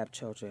children are my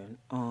stepchildren.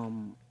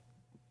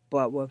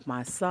 But with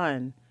my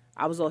son,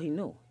 I was all he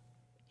knew.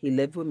 He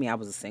lived with me. I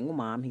was a single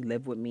mom. He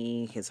lived with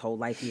me. His whole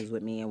life he was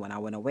with me. And when I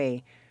went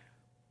away,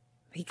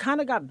 he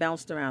kind of got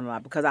bounced around a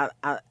lot because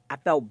I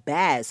felt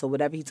bad. So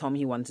whatever he told me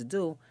he wanted to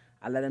do,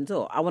 I let him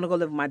do it. I want to go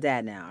live with my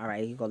dad now. All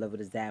right, he go live with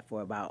his dad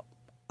for about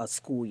a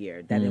school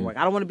year. That didn't work.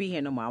 I don't want to be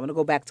here no more. I want to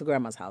go back to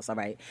grandma's house. All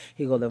right,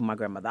 he go live with my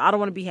grandmother. I don't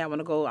want to be here. I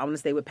want to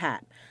stay with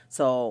Pat.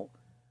 So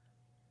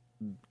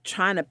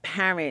trying to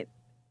parent,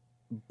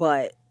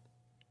 but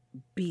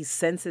be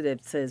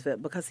sensitive to his,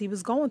 because he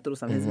was going through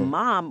something. His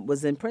mom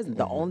was in prison.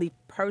 The only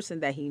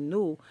person that he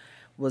knew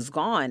was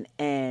gone,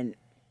 and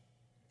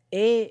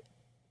it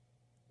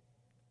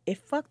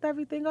fucked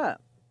everything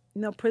up.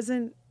 You know,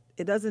 prison,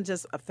 it doesn't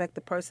just affect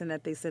the person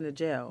that they send to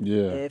jail.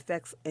 Yeah. It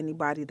affects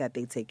anybody that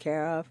they take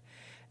care of.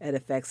 It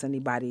affects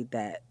anybody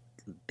that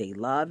they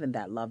love and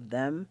that love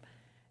them.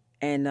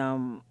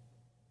 And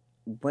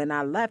when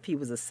I left, he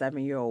was a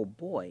 7-year-old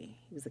boy.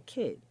 He was a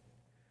kid.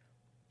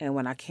 And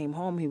when I came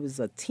home, he was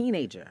a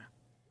teenager.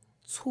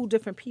 2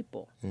 different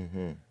people.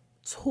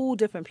 2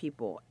 different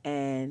people.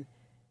 And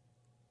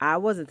I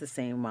wasn't the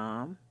same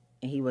mom,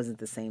 and he wasn't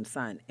the same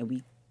son. And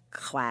we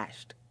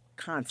clashed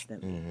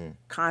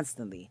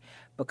constantly,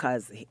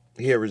 because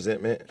he had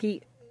resentment.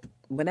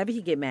 Whenever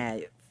he get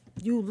mad,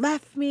 you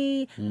left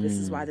me. This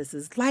is why this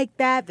is like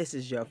that. This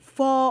is your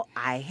fault.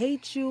 I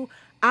hate you.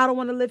 I don't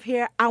want to live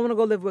here. I want to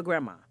go live with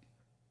grandma.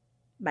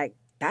 Like,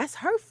 that's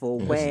hurtful.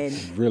 When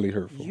really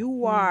hurtful.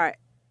 You are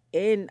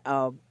in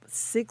a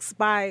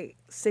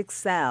 6x6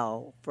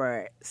 cell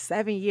for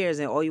 7 years,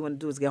 and all you want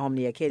to do is get home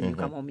to your kid. And you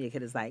come home to your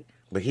kid is like,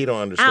 but he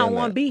don't understand. I don't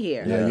want to be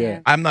here.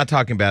 Yeah. I'm not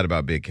talking bad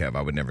about Big Kev.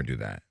 I would never do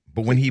that.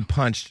 But when he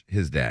punched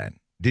his dad,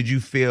 did you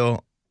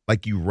feel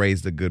like you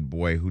raised a good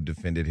boy who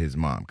defended his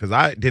mom? Because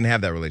I didn't have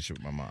that relationship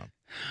with my mom.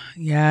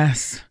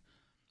 Yes.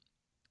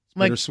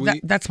 Like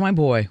that's my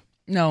boy.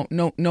 No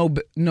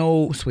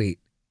sweet.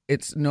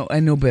 It's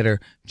no bitter.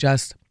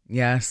 Just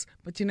yes.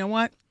 But you know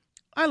what?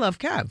 I love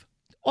Kev.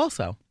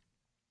 Also,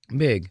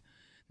 Big.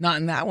 Not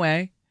in that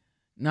way.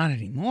 Not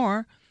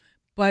anymore.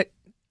 But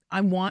I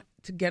want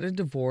to get a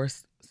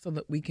divorce so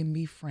that we can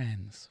be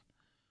friends.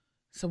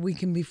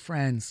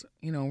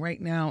 You know,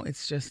 right now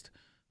it's just.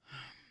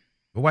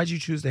 But why'd you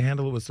choose to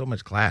handle it with so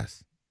much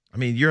class? I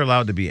mean, you're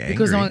allowed to be angry.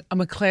 Because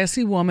I'm a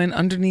classy woman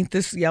underneath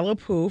this yellow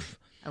poof.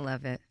 I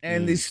love it.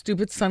 And these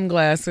stupid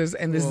sunglasses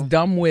and this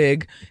dumb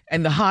wig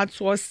and the hot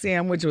sauce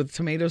sandwich with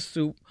tomato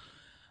soup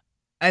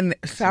and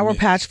Sour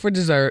Patch for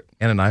dessert.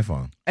 And an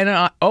iPhone. And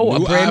a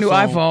brand new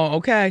iPhone.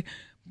 Okay.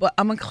 But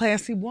I'm a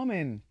classy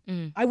woman.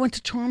 I went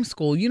to charm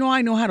school. You know,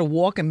 I know how to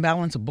walk and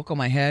balance a book on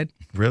my head.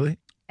 Really?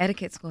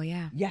 Etiquette school,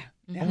 yeah. Yeah.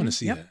 I want to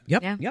see that.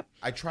 Yep.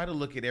 I try to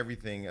look at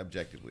everything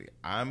objectively.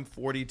 I'm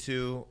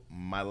 42.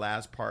 My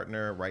last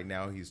partner right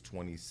now, he's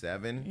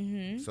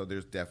 27. So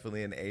there's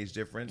definitely an age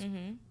difference.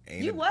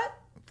 You what?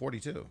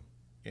 42.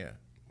 Yeah.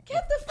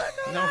 Get the fuck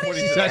on No, out of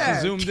 42. here. She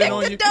actually zoomed in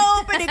on you. Kick the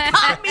door open and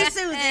caught me,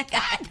 Susie.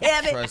 God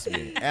damn it. Trust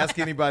me. Ask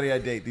anybody I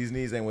date. These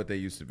knees ain't what they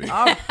used to be.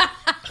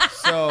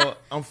 So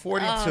I'm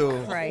 42.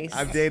 Oh, Christ.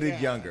 I've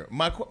dated younger.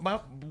 My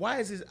why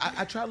is this?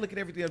 I try to look at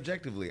everything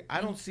objectively.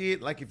 I don't see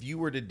it like if you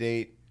were to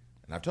date,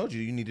 and I've told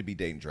you need to be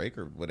dating Drake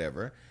or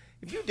whatever.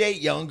 If you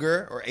date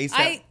younger or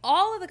ASAP,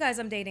 all of the guys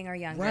I'm dating are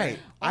younger. right?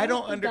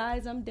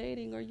 Guys I'm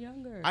dating are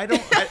younger. I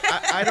don't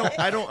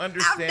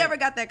understand. I've never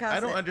got that concept. I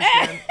don't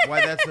understand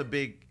why that's a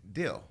big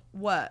deal.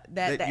 What?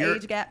 That the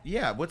age gap?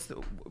 Yeah.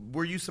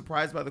 Were you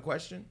surprised by the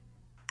question?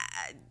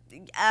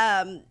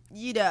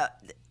 You know,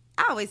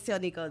 I always tell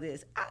Nico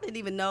this. I didn't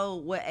even know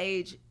what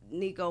age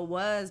Nico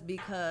was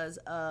because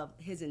of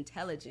his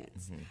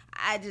intelligence.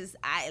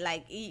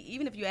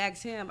 Even if you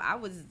ask him, I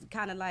was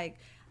kind of like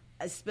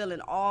spilling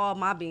all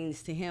my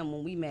beans to him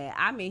when we met.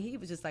 I mean, he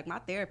was just like my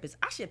therapist.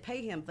 I should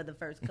pay him for the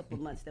first couple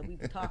of months that we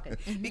were talking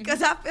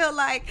because I feel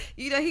like,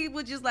 he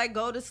would just like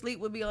go to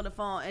sleep with me on the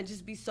phone and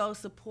just be so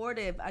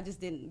supportive. I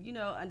just didn't,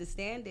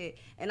 understand it.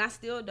 And I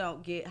still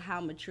don't get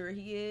how mature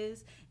he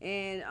is.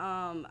 And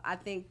I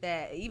think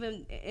that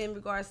even in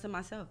regards to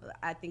myself,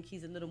 I think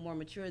he's a little more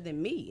mature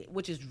than me,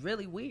 which is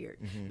really weird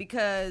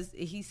because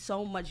he's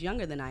so much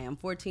younger than I am,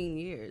 14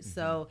 years.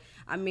 So,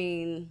 I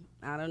mean,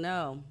 I don't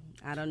know.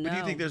 But do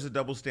you think there's a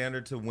double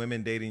standard to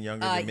women dating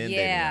younger than men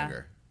dating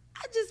younger?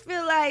 I just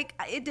feel like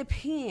it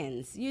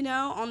depends,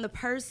 on the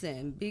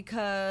person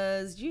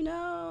because,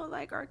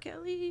 like R.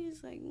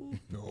 Kelly's like.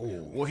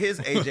 No. Well, his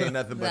age ain't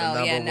nothing but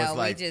a number was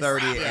like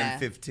 30 and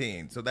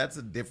 15. So that's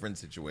a different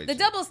situation. The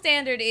double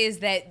standard is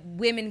that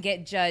women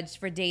get judged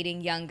for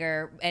dating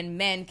younger and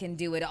men can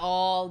do it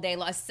all day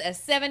long. A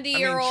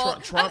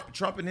 70-year-old.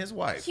 Trump and his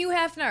wife. Hugh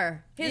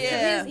Hefner.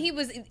 He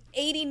was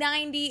 80,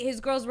 90.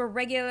 His girls were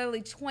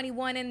regularly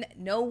 21 and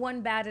no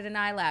one batted an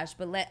eyelash.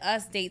 But let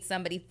us date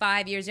somebody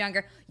 5 years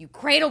younger. You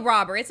cradle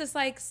robber. It's just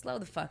like, slow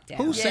the fuck down.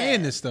 Who's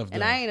saying this stuff, though?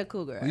 And I ain't a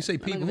cougar. When you say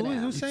people,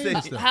 who's saying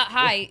this stuff?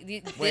 Hi. Have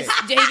you ever heard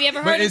of social media?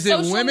 But is it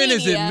women?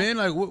 Is it men?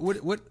 Like,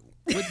 what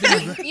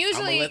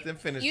Usually, let them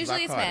finish.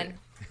 Usually it's men.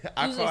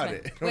 I caught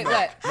it. Wait,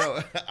 what?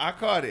 No, I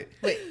caught it.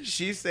 Wait.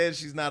 She said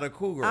she's not a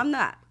cougar. I'm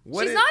not.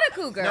 She's not a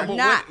cougar.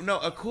 No,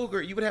 a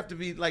cougar, you would have to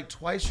be like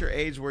twice your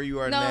age where you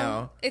are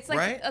now. It's like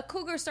right? a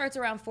cougar starts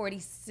around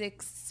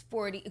 46,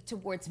 40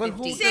 towards but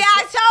 50. See,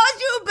 I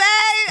told you,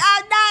 babe,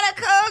 I'm not a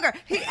cougar.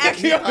 He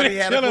actually thought he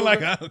had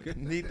a cougar.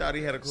 He thought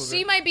he had a cougar.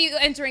 She might be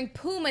entering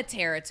Puma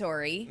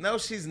territory. No,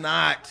 she's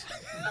not.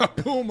 A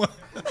Puma.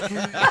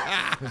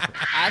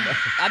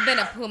 I've been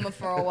a Puma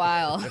for a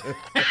while.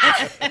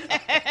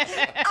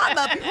 I'm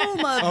a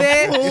Puma,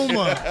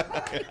 bitch.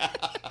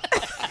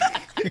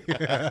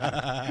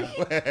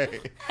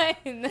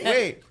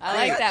 Wait. I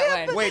like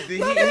that one. Wait, he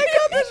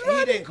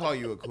didn't call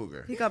you a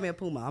cougar. He called me a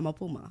Puma. I'm a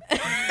Puma.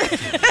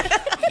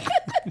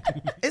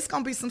 It's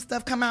gonna be some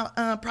stuff come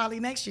out probably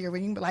next year where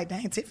you can be like,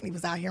 dang, Tiffany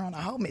was out here on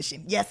a whole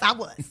mission. Yes, I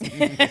was.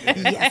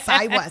 Yes,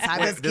 I was. I'm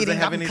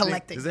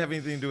collecting. Does it have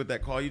anything to do with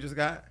that call you just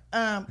got?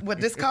 With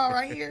this call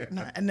right here?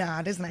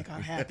 No, this ain't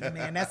gonna happen,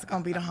 man. That's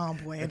gonna be the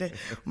homeboy.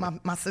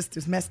 My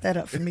sisters messed that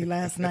up for me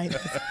last night.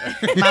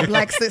 My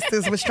black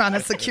sisters was trying to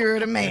secure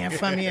the man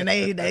for me, and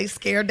they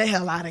scared the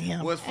hell out of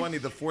him. Well, it's funny.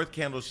 The fourth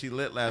candle she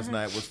lit last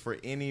night was for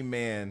any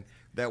man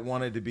that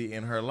wanted to be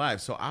in her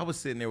life. So I was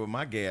sitting there with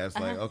my gay ass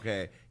like,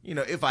 okay,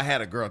 if I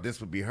had a girl, this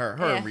would be her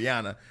and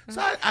Rihanna.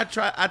 So I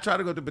try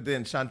to go to, but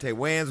then Shantae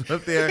Wayans was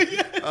up there.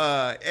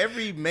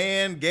 Every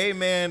man, gay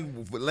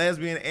man,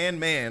 lesbian, and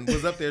man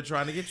was up there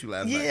trying to get you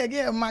last night.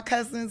 Yeah. My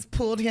cousins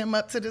pulled him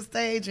up to the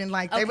stage and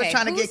they were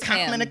trying to get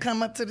Common to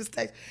come up to the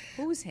stage.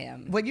 Who's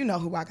him? Well, you know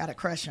who I got a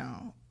crush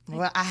on.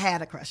 Well, I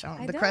had a crush on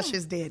him. The crush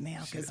is dead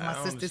now because my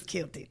sisters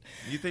killed it.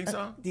 You think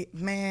so?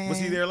 Man. Was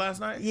he there last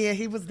night? Yeah,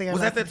 he was there.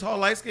 Was that tall,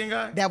 light-skinned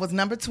guy? That was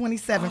number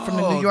 27 from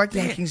the New York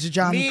Yankees,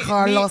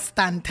 Giancarlo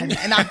Stanton.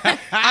 And I've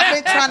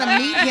been trying to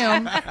meet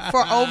him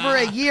for over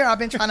a year. I've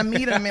been trying to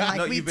meet him,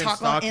 and we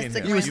talk on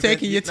Instagram. You was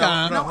taking your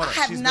time. No, I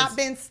have not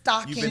been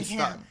stalking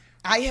him.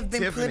 I have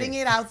been putting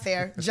it out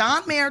there.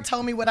 John Mayer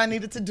told me what I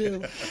needed to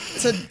do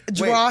to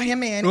draw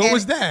him in. What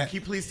was that? Can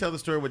you please tell the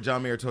story what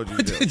John Mayer told you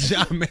to do?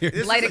 John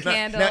Mayer. Light a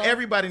candle. Now,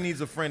 everybody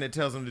needs a friend that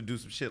tells them to do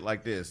some shit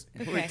like this.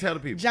 Please tell the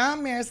people.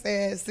 John Mayer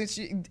says,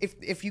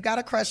 if you got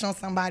a crush on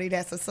somebody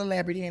that's a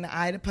celebrity in the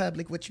eye of the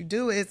public, what you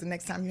do is the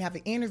next time you have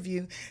an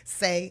interview,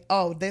 say,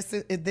 oh, this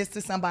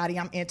is somebody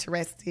I'm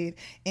interested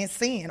in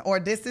seeing, or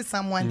this is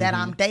someone that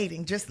I'm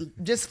dating.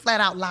 Just flat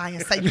out lie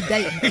and say you're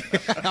dating.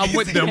 I'm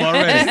with them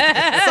already.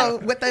 So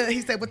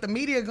he said what the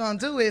media gonna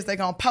do is they're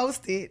gonna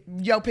post it,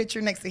 your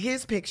picture next to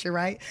his picture,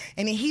 right?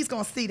 And then he's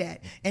gonna see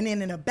that. And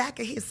then in the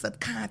back of his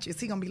subconscious,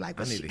 he gonna be like,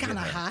 well, she kind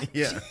of hot.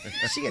 Yeah.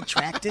 She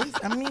attractive.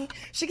 I mean,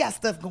 she got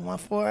stuff going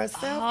for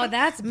herself. Oh,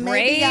 that's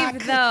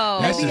brave, though.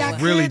 That's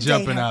just really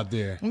jumping out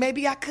there.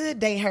 Maybe I could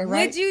date her,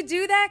 right? Would you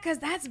do that? Because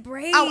that's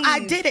brave. Oh, I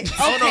did it.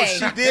 Okay. Oh, no,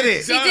 she did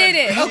it. She did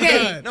it.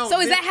 Okay. No,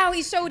 so is that how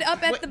he showed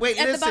up at the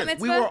bat mitzvah?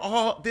 We were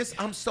all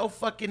I'm so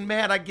fucking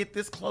mad I get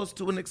this close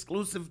to an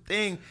exclusive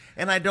thing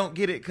and I don't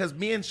get it because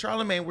me and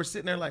Charlamagne were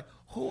sitting there like,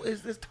 who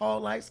is this tall,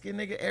 light-skinned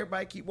nigga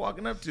everybody keep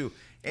walking up to?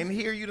 And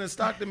here you done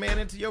stalked the man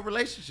into your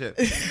relationship.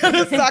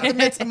 Stalked him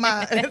into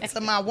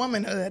my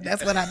womanhood.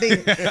 That's what I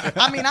did.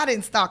 I mean, I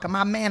didn't stalk him.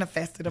 I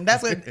manifested him.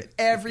 That's what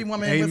every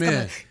woman was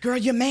coming. Girl,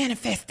 you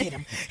manifested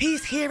him.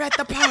 He's here at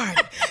the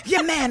party.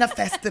 You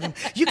manifested him.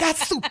 You got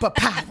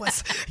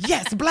superpowers.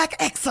 Yes, black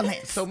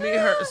excellence. So me,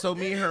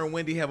 her, and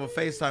Wendy have a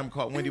FaceTime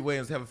call. Wendy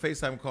Williams have a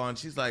FaceTime call, and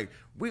she's like,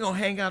 we gonna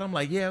hang out. I'm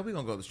like, yeah, we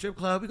gonna go to the strip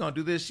club. We gonna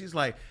do this. She's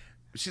like,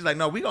 She's like,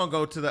 no, we gonna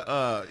go to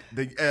the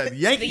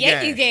Yankee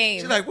Yankees game.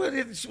 She's like, what?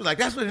 She was like,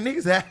 that's where the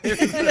niggas at.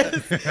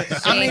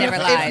 I mean,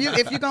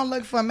 if you're gonna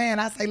look for a man,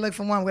 I say look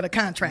for one with a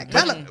contract.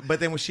 But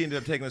then when she ended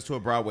up taking us to a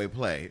Broadway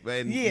play,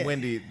 and Yeah.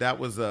 Wendy, that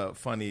was a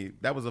funny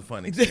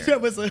experience.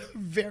 That was a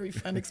very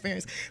fun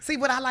experience. See,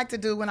 what I like to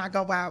do when I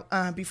go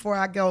out, before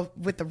I go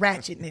with the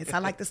ratchetness, I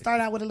like to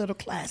start out with a little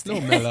classy.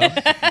 No, mellow.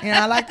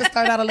 I like to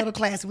start out a little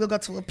classy. We'll go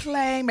to a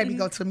play, maybe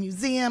go to a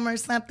museum or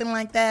something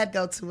like that,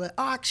 go to an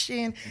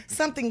auction,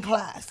 something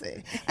classy.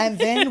 And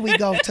then we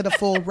go to the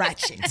full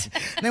ratchet.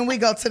 Then we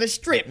go to the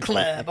strip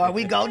club, or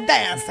we go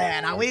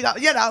dancing, or we go,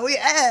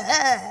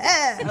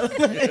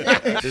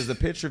 There's a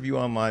picture of you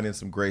online in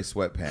some gray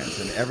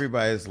sweatpants, and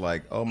everybody's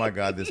like, "Oh my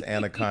God, this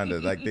anaconda!"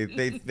 Like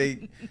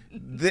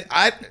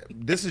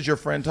this is your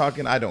friend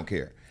talking. I don't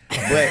care,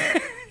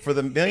 but for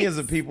the millions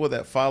of people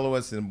that follow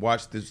us and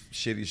watch this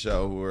shitty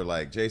show, who are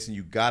like, "Jason,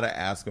 you gotta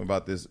ask him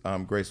about this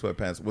gray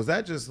sweatpants." Was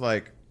that just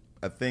like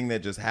a thing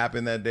that just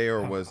happened that day,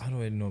 or was? I don't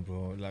even know,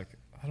 bro. Like,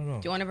 I don't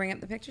know. Do you want to bring up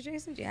the picture,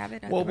 Jason? Do you have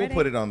it? Well, we'll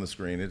put it on the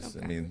screen. It's,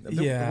 I mean,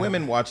 the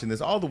women watching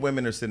this, all the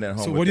women are sitting at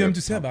home. So what do you have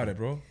to say about it,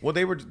 bro? Well,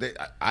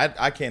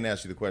 I can't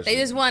ask you the question. They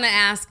just want to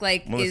ask,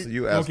 like, Melissa,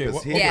 you ask. Okay,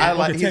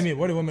 tell me,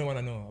 what do women want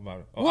to know about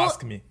it? Or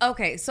ask me.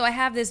 Okay, so I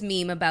have this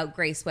meme about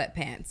gray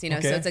sweatpants. You know,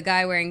 so it's a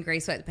guy wearing gray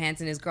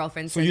sweatpants and his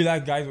girlfriend. So you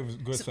like guys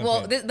with gray sweatpants?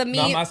 Well, the meme.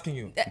 No, I'm asking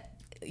you.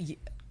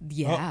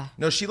 Yeah.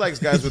 No, she likes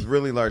guys with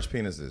really large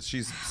penises.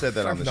 She's said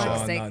that on the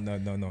show.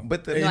 No.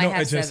 But you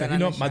know,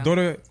 Jason, my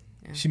daughter,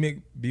 she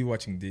may be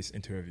watching this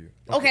interview.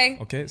 Okay.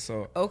 Okay.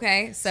 So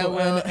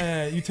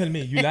you tell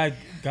me, you like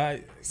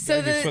guy.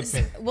 So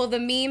the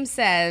meme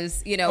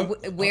says, you know,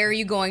 where are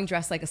you going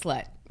dressed like a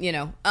slut? You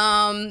know,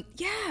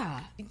 yeah.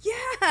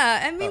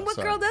 I mean, what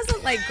girl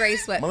doesn't like gray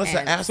sweatpants?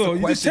 Melissa, ask the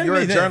question. You're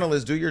a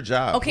journalist. Do your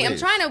job. Okay,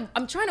 please.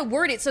 I'm trying to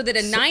word it so that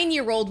a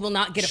 9-year-old will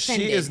not get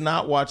offended. She is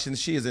not watching.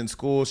 She is in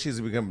school. She's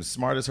become as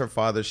smart as her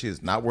father. She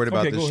is not worried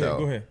about the show.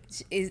 Go ahead.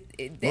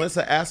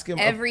 Melissa, ask him.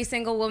 Every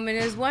single woman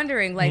is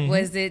wondering, like,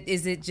 is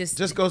it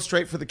just go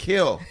straight for the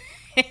kill?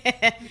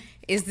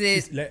 Is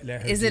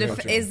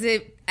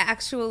it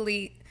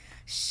actually?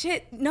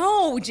 Shit,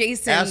 no,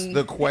 Jason. Ask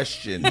the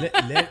question. Let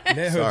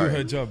her do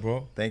her job,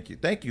 bro. Thank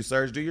you,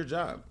 Serge. Do your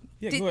job.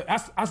 Yeah, go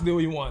ahead. Ask the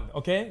way you want,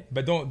 okay?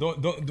 But don't.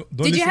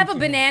 Did you have a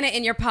banana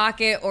in your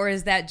pocket, or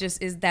is that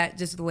just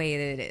the way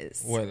it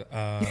is? Well,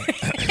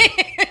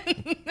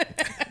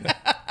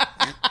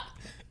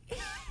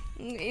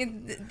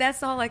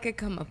 that's all I could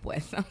come up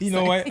with. You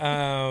know what?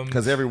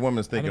 Because every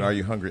woman's thinking, "Are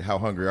you hungry? How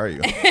hungry are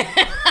you?"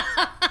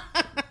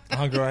 How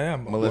hungry I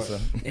am, Melissa.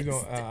 You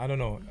know, I don't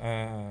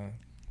know.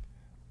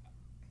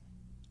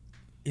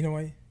 You know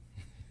what?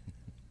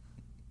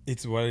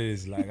 It's what it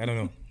is. Like, I don't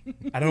know.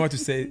 I don't know what to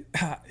say.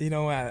 You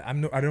know, I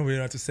don't really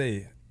know what to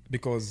say,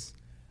 because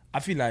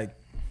I feel like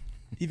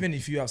even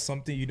if you have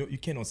something, you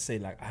cannot say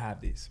like, I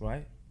have this,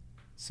 right?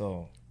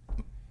 So.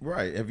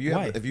 Right. If you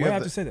why? have, Why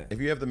have to say that? If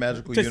you have the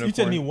magical unicorn, you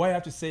tell me why I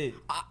have to say it.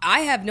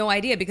 I have no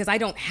idea, because I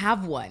don't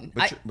have one.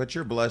 But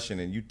you're blushing,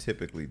 and you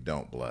typically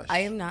don't blush. I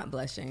am not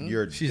blushing.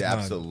 She's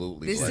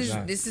absolutely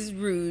blushing. This is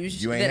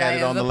rouge. You ain't had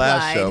it on the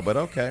last show, but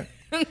okay.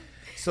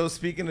 So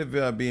speaking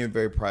of being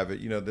very private,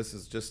 you know, this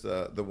is just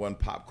the one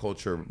pop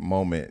culture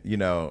moment. You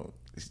know,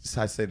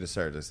 I say to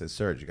Serge, I said,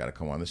 Serge, you got to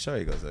come on the show.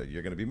 He goes,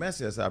 you're going to be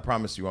messy. I said, I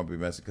promise you won't be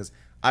messy, because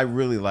I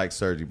really like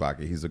Serge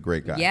Ibaka. He's a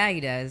great guy. Yeah,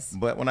 he does.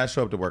 But when I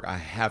show up to work, I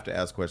have to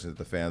ask questions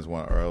that the fans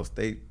want, or else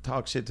they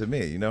talk shit to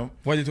me, you know?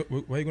 Why are you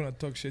going to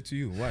talk shit to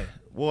you? Why?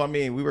 Well, I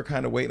mean, we were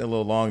kind of waiting a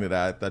little long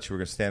today. I thought you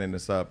were standing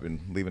us up and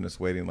leaving us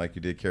waiting like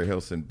you did Carrie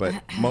Hilson.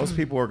 But most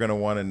people are going to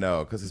want to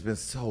know, because it's been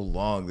so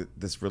long that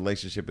this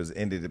relationship has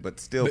ended, but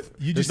still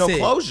there's no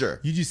closure.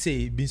 You just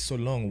say it's been so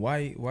long.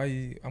 Why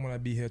I'm going to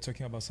be here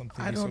talking about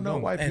something I don't know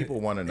why people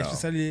want to know.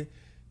 Especially,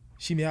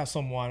 she may have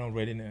someone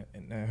already in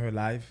her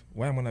life.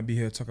 Why I'm gonna be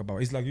here to talk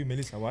about? It's like you,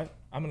 Melissa. What?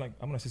 I'm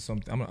gonna say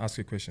something. I'm gonna ask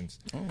you questions.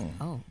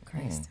 Oh,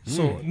 Christ.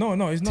 So no,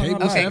 it's not.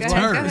 Okay,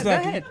 go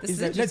ahead.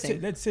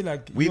 Let's say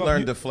like we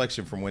learned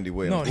deflection from Wendy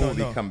Williams.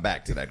 We'll come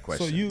back to that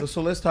question.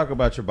 So let's talk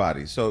about your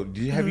body. So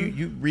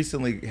you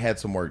recently had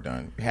some work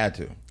done? You had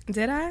to.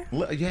 Did I?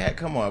 Yeah,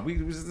 come on. We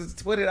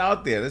just put it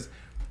out there. Let's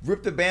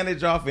rip the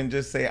bandage off and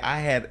just say I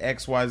had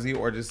XYZ,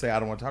 or just say I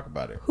don't want to talk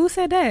about it. Who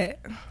said that?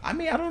 I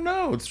mean, I don't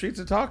know. The streets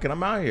are talking.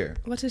 I'm out here.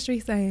 What's the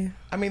street saying?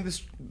 I mean,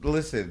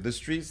 listen, the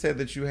streets said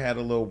that you had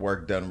a little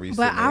work done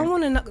recently. But I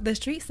want to know. The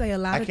streets say a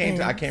lot of things.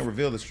 I can't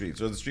reveal the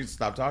streets, or the streets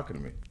stop talking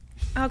to me.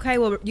 Okay,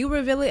 well, you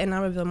reveal it and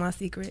I reveal my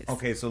secrets.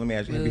 Okay, so let me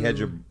ask you, have you had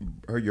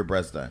your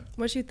breasts done?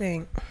 What you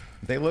think?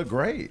 They look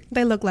great.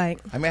 They look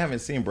like. I mean, I haven't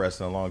seen breasts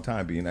in a long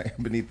time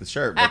beneath the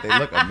shirt, but they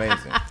look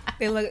amazing.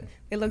 They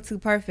look too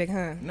perfect,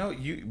 huh? No,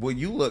 you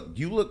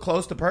look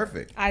close to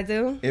perfect. I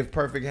do? If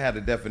perfect had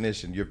a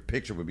definition, your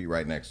picture would be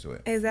right next to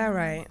it. Is that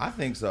right? I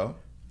think so.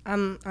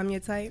 I'm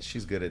your type.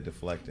 She's good at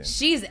deflecting.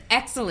 She's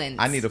excellent.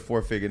 I need a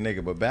 4-figure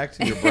nigga, but back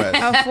to your breasts.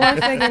 A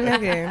 4-figure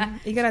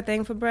nigga. You got a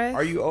thing for breasts?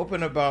 Are you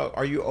open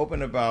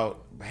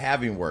about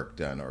having work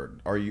done,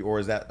 or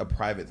is that a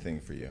private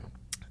thing for you?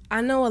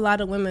 I know a lot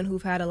of women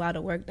who've had a lot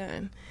of work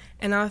done,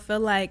 and I feel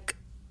like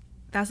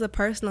that's a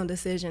personal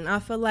decision. I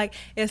feel like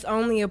it's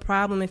only a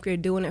problem if you're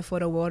doing it for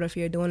the world or if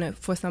you're doing it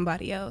for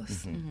somebody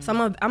else.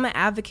 So I'm an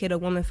advocate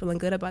of women feeling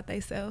good about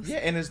themselves. Yeah,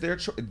 and it's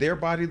their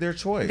body, their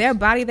choice. Their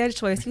body, their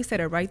choice. You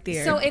said it right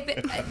there. So if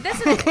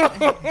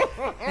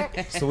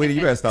Sweetie,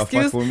 you better stop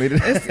fucking with me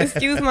today.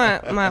 Excuse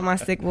my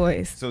sick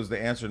voice. So is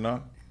the answer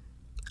no?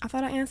 I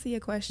thought I answered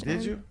your question.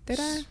 Did you? Did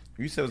I?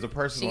 You said it was a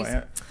personal She's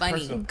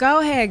funny. Go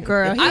ahead,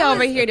 girl. He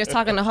over here just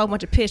talking a whole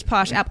bunch of pish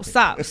posh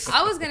applesauce.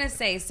 I was gonna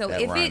say, so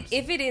That rhymes.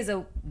 if it is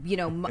a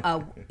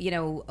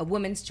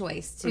woman's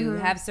choice to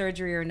Mhm. have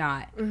surgery or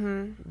not,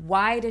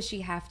 why does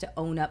she have to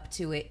own up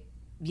to it?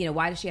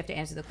 Why does she have to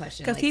answer the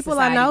question? 'Cause people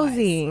are society-wise?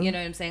 nosy. You know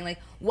what I'm saying? Like,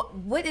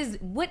 what is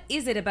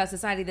it about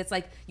society that's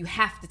like, you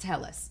have to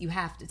tell us? You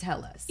have to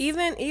tell us.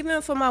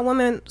 Even for my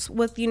women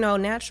with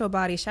natural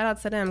bodies, shout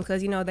out to them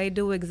because they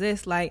do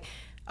exist. Like,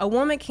 a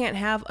woman can't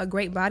have a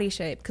great body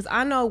shape because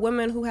I know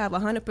women who have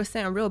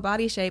 100% real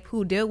body shape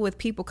who deal with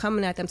people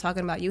coming at them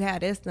talking about, you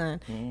had this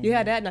done, you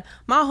had that done.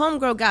 My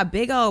homegirl got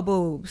big old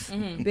boobs,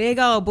 and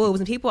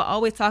people are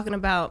always talking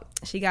about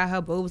she got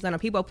her boobs done,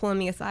 and people are pulling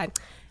me aside.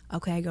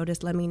 Okay, girl,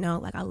 just let me know.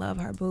 Like, I love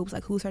her boobs.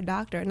 Like, who's her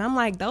doctor? And I'm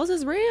like, those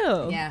is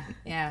real. Yeah.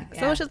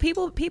 So it's just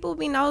people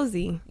be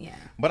nosy. Yeah.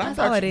 But I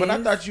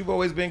thought you've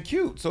always been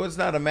cute. So it's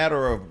not a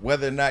matter of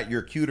whether or not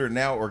you're cuter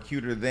now or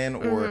cuter then,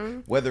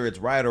 or whether it's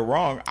right or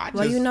wrong.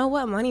 Well, you know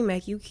what? Money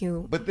make you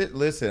cute. But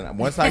listen,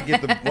 once I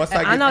get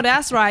I know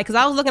that's right because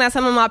I was looking at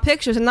some of my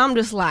pictures and I'm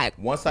just like,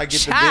 once I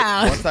get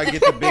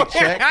the big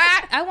check.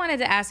 I wanted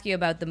to ask you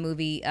about the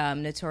movie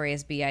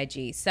Notorious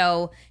B.I.G.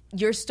 So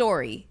your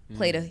story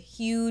played a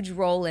huge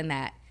role in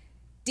that.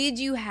 Did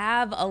you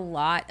have a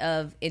lot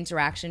of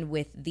interaction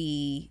with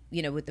the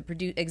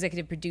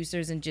executive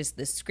producers and just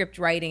the script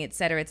writing, et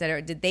cetera, et cetera?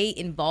 Did they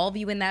involve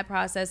you in that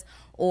process,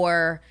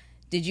 or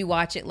did you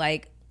watch it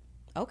like,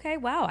 okay,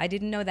 wow, I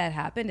didn't know that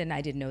happened, and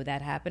I didn't know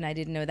that happened, I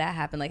didn't know that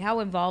happened? Like,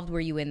 how involved were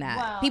you in that?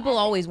 Well, People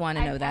always want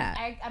to know that.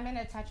 I'm going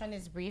to touch on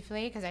this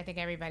briefly because I think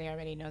everybody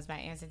already knows my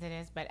answer to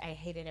this, but I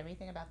hated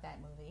everything about that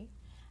movie.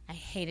 I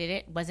hated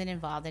it, wasn't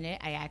involved in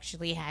it. I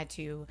actually had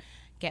to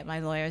get my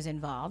lawyers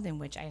involved, in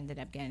which I ended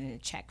up getting a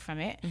check from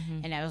it.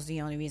 And that was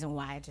the only reason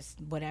why I just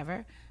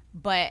whatever.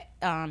 But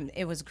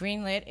it was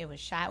greenlit. It was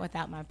shot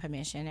without my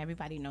permission.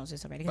 Everybody knows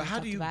this already. But how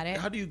do you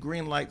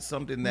greenlight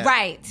something that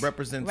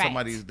represents Right.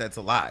 somebody that's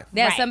alive?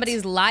 Yeah,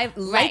 somebody's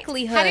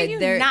likelihood.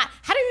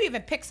 How do you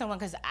even pick someone?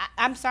 Because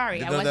I'm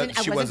sorry, I wasn't.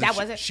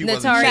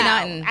 Naturi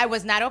Naughton. I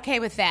was not okay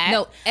with that.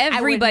 No,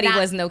 everybody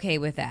wasn't okay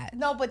with that.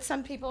 No, but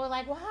some people were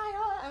like, "Why?"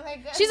 I'm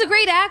like, She's a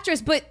great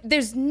actress, but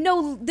there's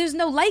no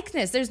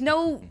likeness. There's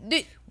no.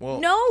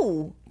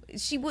 No.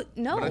 She would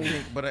no.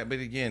 But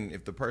again,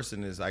 if the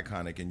person is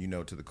iconic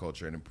and to the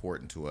culture and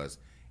important to us,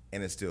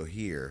 and it's still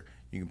here,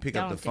 you can pick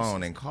up the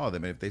phone and call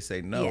them. And if they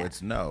say no,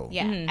 it's no.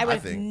 Yeah, I would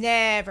have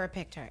never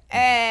picked her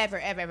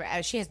ever.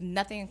 She has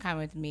nothing in common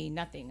with me.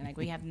 Nothing. Like,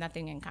 we have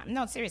nothing in common.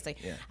 No, seriously.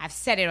 Yeah. I've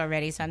said it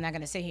already, so I'm not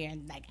gonna sit here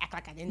and like act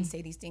like I didn't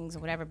say these things or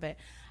whatever. But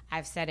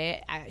I've said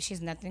it. She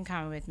has nothing in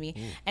common with me,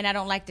 and I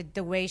don't like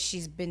the way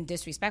she's been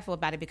disrespectful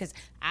about it because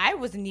I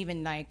wasn't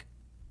even like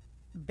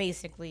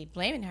basically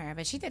blaming her,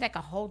 but she did like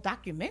a whole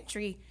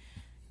documentary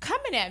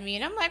coming at me,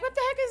 and I'm like, what the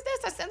heck is this?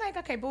 I said, like,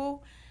 okay, boo,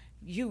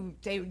 you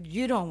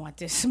don't want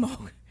this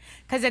smoke,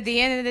 because at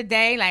the end of the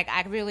day, like,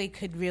 I really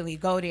could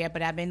go there,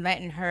 but I've been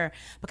letting her,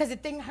 because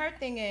her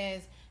thing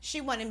is she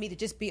wanted me to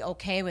just be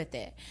okay with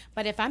it.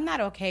 But if I'm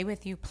not okay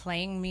with you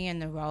playing me in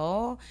the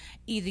role,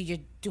 either you're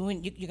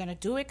gonna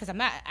do it, because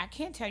I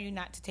can't tell you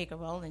not to take a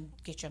role and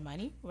get your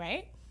money,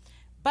 right?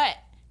 But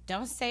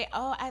don't say,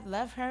 oh, I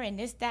love her and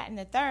this, that, and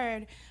the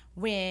third,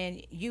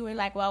 when you were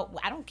like, well,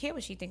 I don't care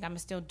what she think, I'm gonna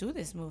still do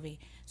this movie.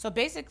 So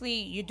basically,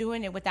 you're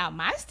doing it without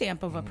my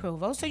stamp of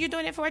approval, so you're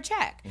doing it for a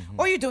check,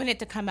 or you're doing it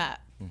to come up.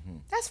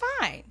 That's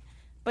fine,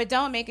 but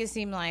don't make it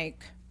seem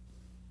like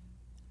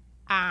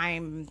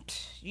I'm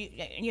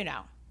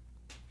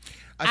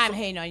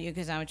hating on you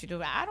because I want you to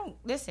do it. I don't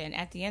listen.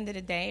 At the end of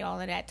the day, all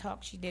of that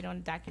talk she did on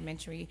the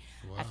documentary,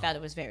 I felt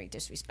it was very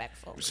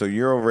disrespectful. So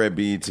you're over at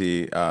BET.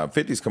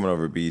 50's coming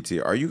over at BET.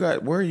 Are you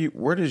guys?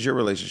 Where does your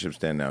relationship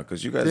stand now?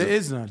 Because you guys, there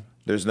is none.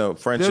 There's no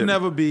friendship. There'll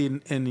never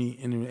be any,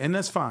 and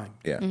that's fine.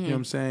 Yeah, you know what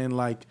I'm saying.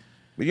 Like,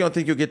 but you don't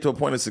think you'll get to a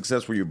point of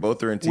success where you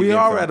both are in TV? We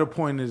are at a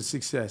point of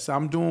success.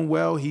 I'm doing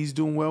well. He's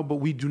doing well, but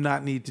we do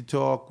not need to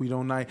talk. We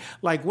don't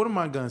like. What am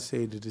I gonna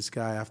say to this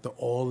guy after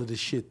all of the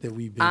shit that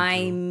we've been through?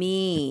 I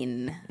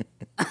mean,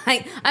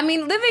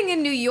 living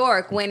in New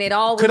York when it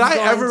all was could I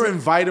ever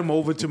invite him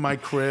over to my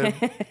crib?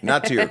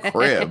 Not to your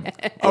crib.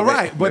 All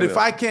right, but if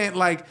I can't,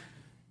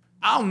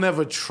 I'll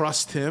never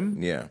trust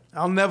him. Yeah,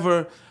 I'll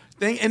never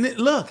think. And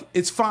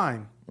it's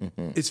fine.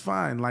 It's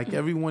fine. Like,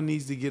 everyone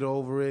needs to get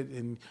over it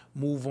and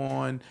move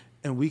on.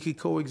 and we could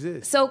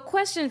coexist. So,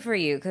 question for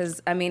you,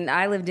 because I mean,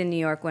 I lived in New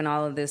York when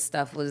all of this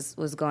stuff was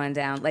going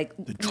down. Like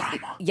the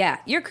drama. Yeah.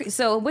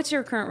 So, what's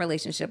your current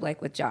relationship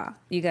like with Ja?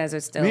 You guys are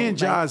still me and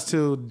Ja's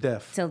till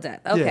death. Till death.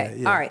 Okay.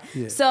 Yeah, all right.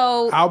 yeah.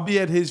 So I'll be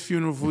at his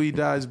funeral if he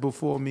dies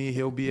before me.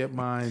 He'll be at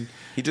mine.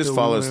 He just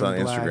follows us on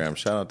Instagram.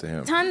 Shout out to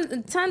him.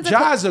 Tons.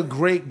 Ja's a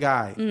great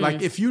guy.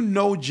 Like if you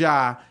know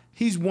Ja,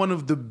 he's one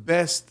of the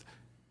best,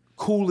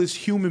 coolest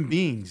human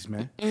beings,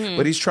 man.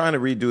 But he's trying to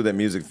redo that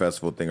music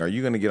festival thing. Are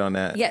you going to get on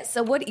that? Yeah.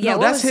 So what? Yeah.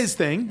 No, that's his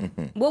thing.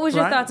 What was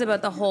your Right? thoughts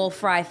about the whole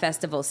Fry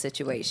Festival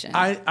situation?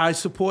 I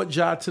support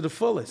Ja to the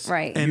fullest.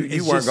 Right. And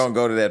You weren't going to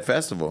go to that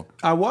festival.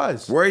 I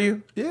was. Were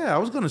you? Yeah, I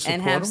was going to support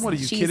And have him. What are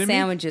you cheese kidding me?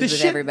 sandwiches The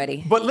with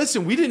everybody. But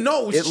listen, we didn't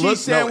know it was It cheese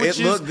looked- no, it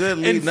sandwiches looked good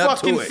and leading up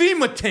to fucking it.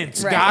 FEMA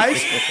tents, Right.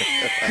 guys.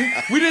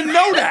 We didn't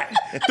know that.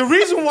 The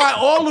reason why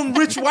all them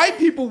rich white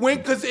people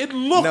went because it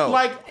looked No.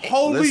 like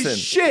holy Listen,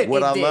 shit.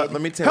 what I love.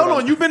 Let me tell you.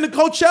 Hold on, you been to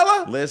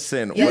Coachella?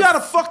 Listen. You what- gotta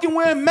fucking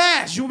wear a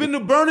mask. You been to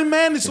Burning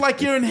Man? It's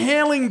like you're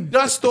inhaling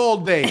dust all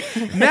day.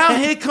 Now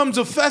here comes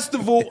a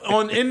festival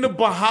in the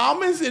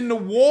Bahamas in the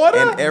water.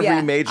 And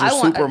every major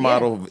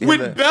supermodel in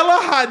with the- Bella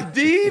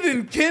Hadid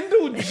and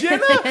Kendall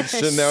Jenner.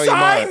 Chanel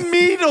Sign Iman.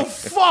 me the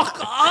fuck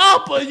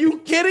up. Are you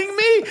kidding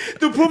me?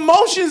 The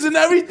promotions and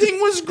everything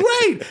was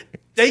great.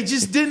 They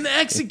just didn't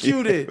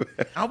execute it.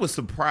 I was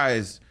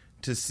surprised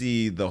to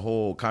see the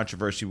whole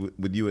controversy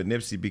with you and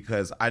Nipsey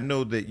because I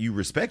know that you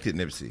respected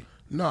Nipsey.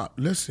 No,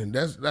 listen,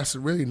 that's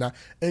really not,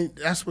 and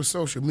that's what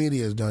social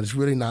media has done. It's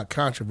really not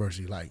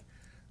controversy. Like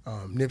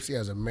Nipsey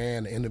as a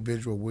man, an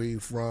individual, where he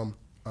from,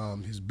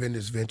 his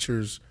business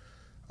ventures,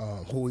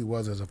 who he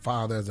was as a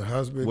father, as a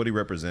husband. What he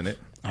represented.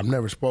 I've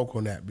never spoke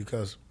on that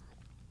because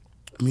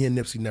me and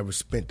Nipsey never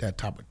spent that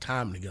type of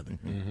time together,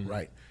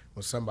 right?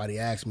 When somebody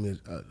asks me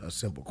a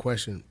simple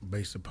question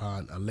based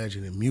upon a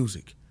legend in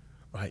music,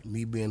 right?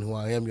 Me being who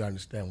I am, you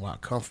understand where I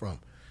come from.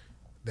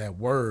 That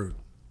word,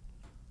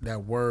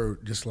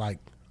 just like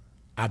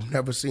I've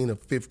never seen a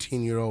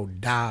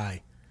 15-year-old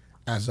die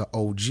as an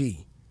OG.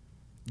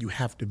 You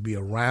have to be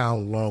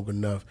around long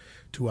enough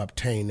to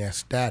obtain that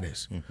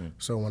status.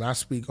 So when I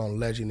speak on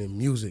legend in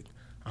music,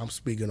 I'm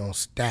speaking on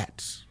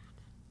stats.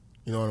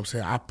 You know what I'm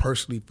saying? I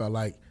personally felt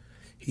like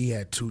he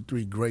had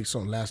 2-3 great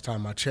songs. Last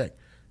time I checked,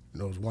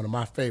 it was one of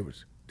my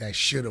favorites. That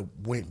should have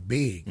went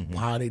big.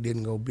 Why they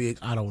didn't go big,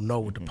 I don't know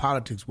what the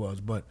politics was,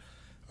 but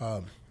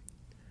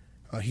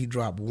he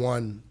dropped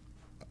one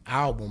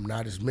album,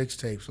 not his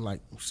mixtapes, in like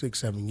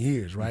 6-7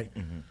 years, right?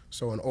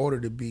 So in order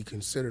to be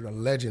considered a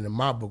legend in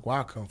my book, where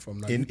I come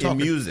from, now, In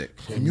music.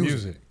 in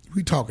music,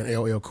 we talking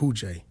LL Cool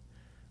J,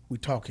 we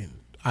talking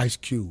Ice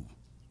Cube,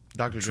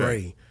 Dr.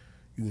 Dre,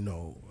 you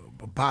know,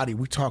 Body.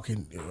 We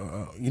talking,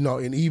 you know,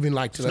 and even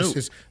like to let's Snoop.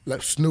 just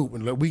let Snoop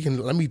and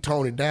let me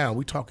tone it down.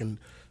 We talking,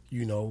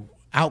 you know,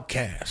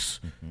 Outkast.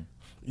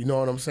 You know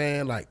what I'm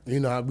saying? Like, you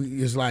know,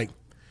 it's like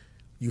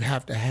you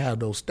have to have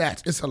those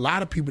stats. It's a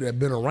lot of people that have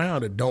been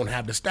around that don't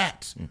have the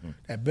stats. That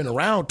have been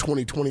around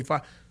 20,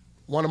 25.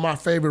 One of my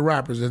favorite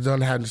rappers that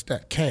doesn't have the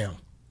stats, Cam.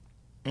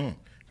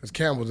 Because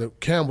Cam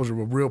was a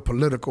real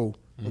political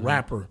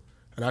rapper.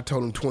 And I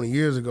told him 20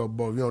 years ago,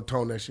 boy, if you don't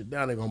tone that shit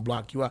down, they're gonna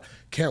block you out.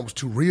 Cam was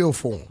too real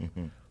for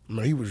him. You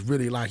know, he was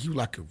really like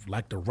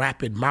the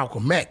rapid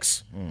Malcolm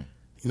X. You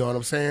know what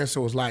I'm saying?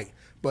 So it's like,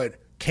 but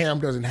Cam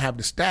doesn't have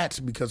the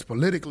stats because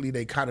politically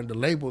the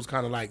labels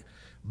kind of like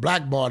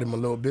blackballed him a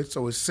little bit,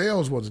 so his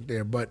sales wasn't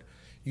there. But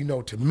you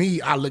know, to me,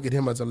 I look at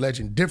him as a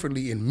legend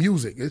differently in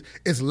music.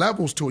 It's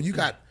levels to it. You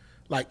got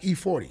like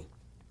E40.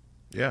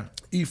 Yeah.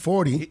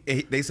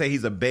 E40. They say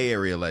he's a Bay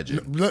Area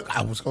legend. Look,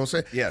 I was gonna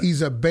say Yes.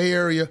 he's a Bay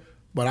Area,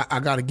 but I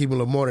got to give him a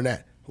little more than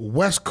that.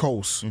 West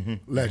Coast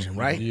legend,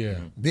 right? Yeah.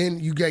 Then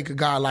you get a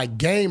guy like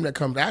Game that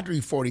comes after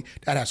E40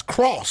 that has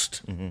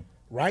crossed,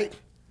 right?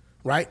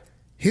 Right?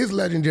 His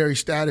legendary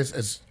status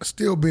as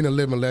still being a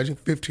living legend,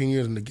 15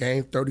 years in the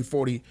game, 30,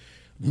 40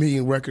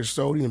 million records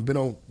sold. He done been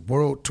on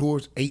world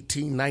tours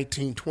 18,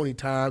 19, 20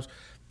 times.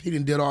 He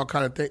done did all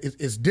kind of things.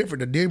 It's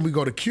different. And then we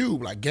go to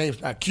Cube, like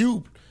Game's not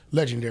Cube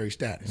legendary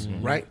status,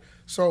 right?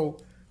 So,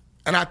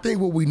 and I think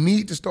what we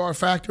need to start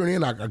factoring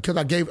in, because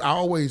I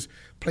always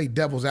play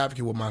devil's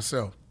advocate with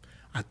myself.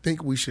 I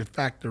think we should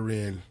factor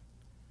in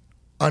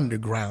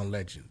underground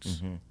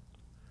legends.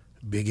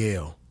 Big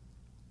L.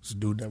 This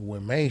dude never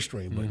went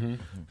mainstream,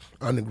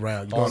 but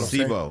underground. You know what I'm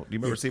saying? SIBO. Do you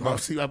remember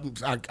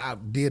SIBO? I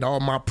did all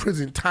my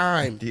prison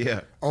time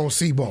on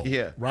SIBO.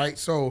 Yeah. Right?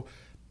 So,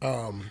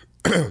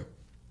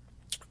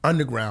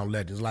 underground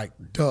legends like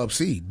Dub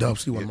C,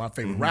 one of my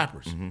favorite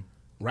rappers.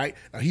 Right?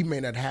 Now, he may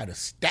not have the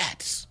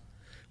stats,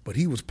 but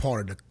he was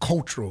part of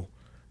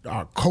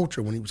our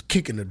culture when he was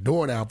kicking the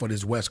door down for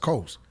this West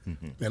Coast.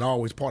 And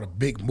always part of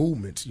big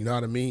movements, you know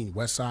what I mean?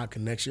 West Side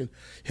Connection,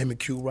 him and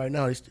Q right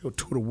now, they still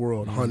tour the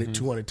world 100,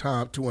 200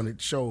 times,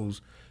 200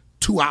 shows,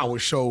 2-hour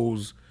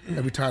shows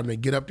every time they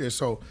get up there.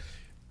 So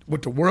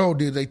what the world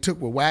did, they took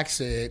what Wax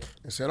said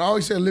and said, oh,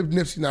 he said Lil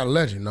Nipsey not a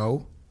legend.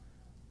 No,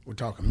 we're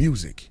talking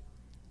music.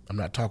 I'm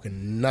not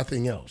talking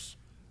nothing else.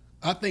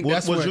 I think Well,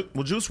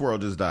 Juice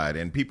WRLD just died,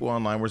 and people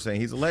online were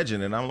saying he's a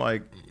legend, and I'm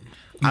like,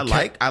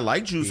 I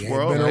like Juice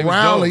WRLD. Been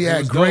around. He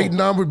had great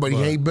numbers, but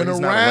he ain't been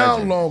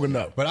around long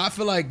enough. But I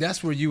feel like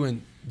that's where you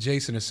and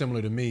Jason are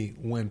similar to me.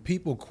 When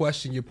people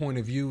question your point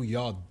of view,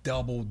 y'all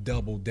double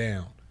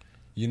down.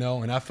 You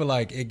know, and I feel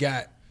like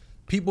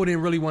people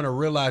didn't really want to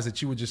realize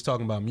that you were just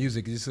talking about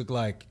music. It just looked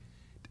like,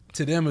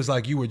 to them, it's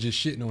like you were just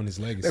shitting on his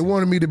legacy. They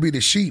wanted me to be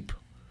the sheep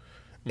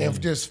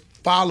and just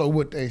follow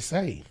what they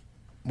say,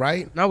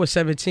 right? I was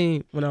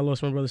 17 when I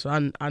lost my brother, so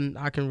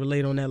I can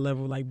relate on that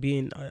level, like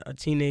being a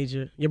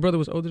teenager. Your brother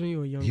was older than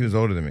you or younger? He was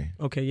older than me.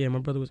 Okay, yeah, my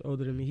brother was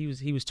older than me.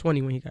 He was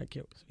 20 when he got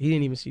killed. He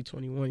didn't even see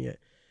 21 yet.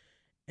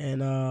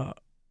 And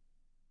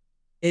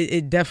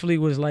it definitely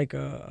was like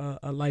a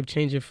life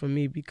changer for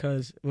me,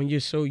 because when you're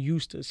so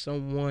used to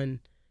someone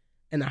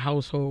in a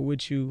household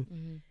with you,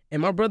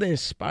 and my brother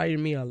inspired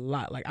me a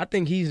lot. Like, I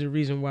think he's the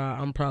reason why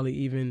I'm probably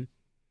even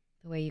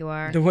the way you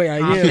are, the way I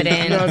confident.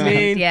 am. You know what I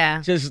mean?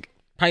 Yeah, just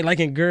probably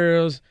liking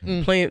girls,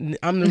 playing.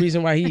 I'm the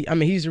reason why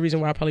he's the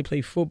reason why I probably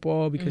play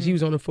football, because he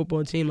was on the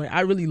football team. Like,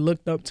 I really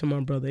looked up to my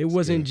brother. It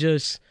wasn't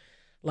just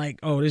like,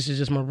 oh, this is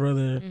just my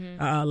brother.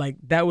 Like,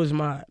 that was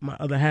my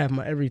other half,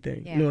 my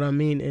everything. Yeah. You know what I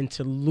mean? And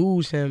to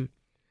lose him,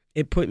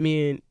 it put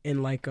me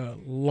in like a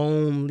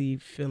lonely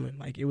feeling.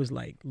 Like, it was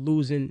like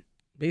losing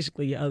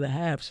basically your other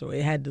half. So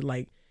it had to,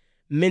 like,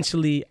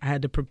 mentally, I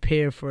had to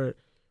prepare for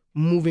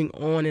moving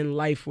on in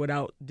life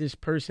without this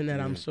person that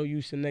I'm so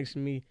used to next to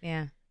me.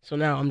 Yeah. So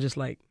now I'm just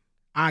like,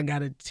 I got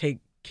to take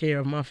care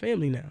of my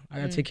family now. I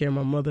got to take care of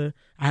my mother.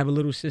 I have a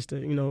little sister,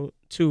 you know,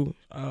 too,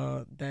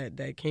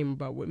 that came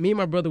about with me. And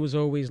my brother was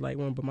always like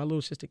one, but my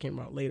little sister came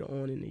out later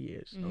on in the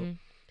years. So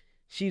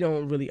she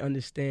don't really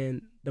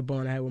understand the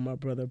bond I had with my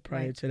brother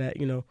prior to that,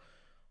 you know.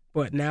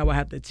 But now I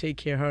have to take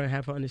care of her and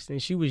have her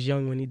understand. She was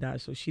young when he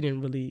died, so she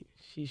didn't really.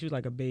 She was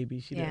like a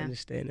baby. She didn't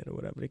understand it or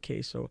whatever the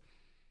case. So,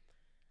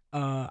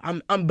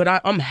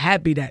 I'm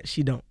happy that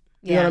she don't.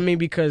 You know what I mean?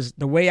 Because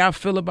the way I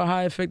feel about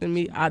how it affected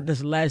me, that's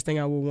the last thing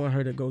I would want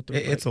her to go through.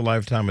 It's a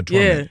lifetime of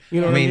torment. Yeah,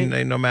 you know I what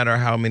mean, no matter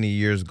how many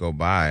years go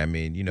by, I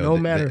mean, you know, No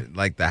matter.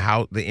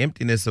 the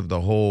emptiness of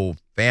the whole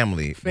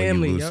family when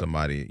you lose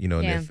somebody, you know,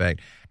 in the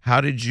effect. How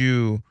did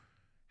you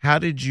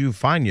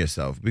find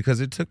yourself?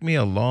 Because it took me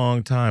a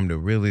long time to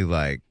really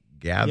like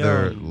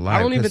gather life.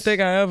 I don't even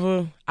think I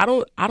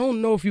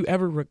don't know if you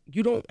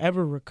don't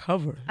ever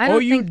recover.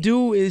 All you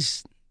do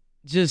is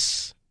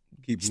just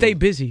stay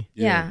busy.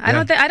 Yeah.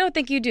 I don't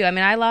think you do. I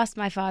mean, I lost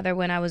my father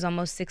when I was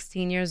almost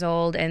 16 years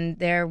old, and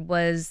there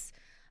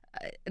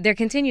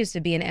continues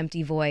to be an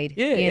empty void.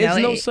 Yeah, it's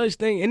no such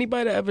thing.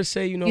 Anybody that ever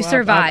say, you know, you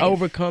survived. I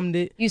overcome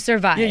it. You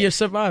survived. Yeah, you're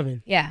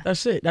surviving. Yeah.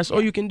 That's it. That's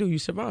all you can do. You're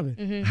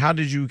surviving. How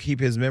did you keep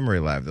his memory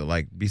alive though?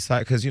 Like,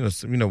 besides, because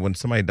you know, when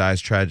somebody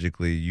dies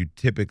tragically, you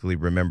typically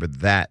remember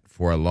that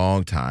for a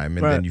long time,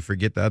 and then you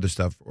forget the other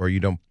stuff, or you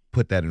don't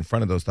put that in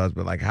front of those thoughts.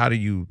 But like, how do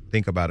you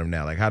think about him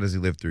now? Like, how does he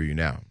live through you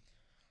now?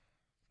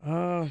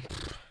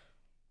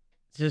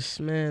 Just,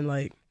 man,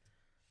 like,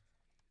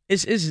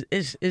 it's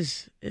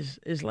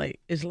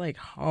like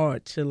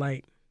hard to,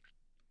 like,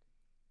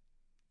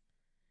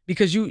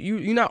 because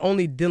you're not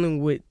only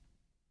dealing with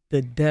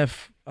the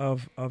death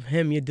of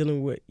him, you're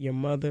dealing with your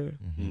mother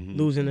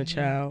losing a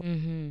child.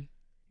 You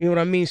know what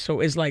I mean?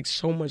 So it's like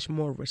so much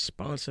more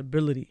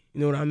responsibility.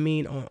 You know what I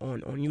mean?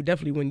 On you,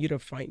 definitely when you're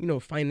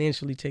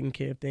financially taking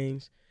care of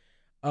things.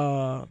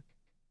 You're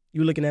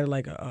looking at it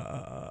like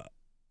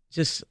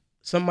just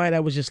somebody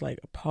that was just like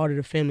a part of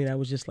the family, that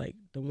was just like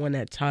the one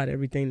that tied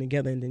everything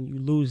together, and then you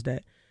lose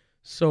that.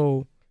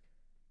 So,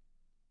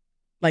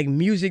 like,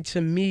 music to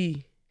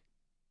me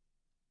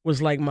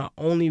was like my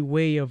only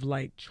way of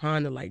like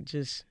trying to like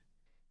just,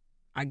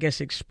 I guess,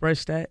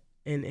 express that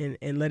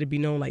and let it be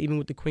known. Like, even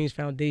with the Queens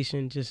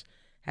Foundation, just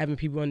having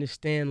people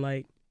understand,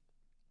 like,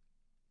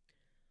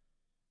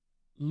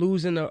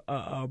 losing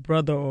a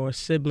brother or a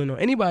sibling or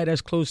anybody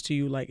that's close to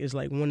you, like, is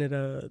like one of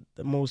the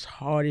most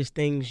hardest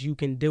things you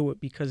can deal with,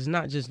 because it's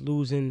not just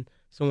losing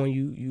someone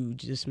you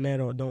just met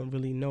or don't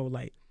really know.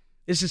 Like,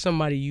 this is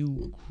somebody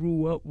you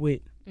grew up with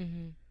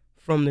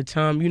from the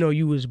time, you know,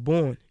 you was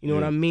born. You know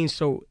what I mean?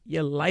 So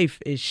your life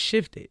is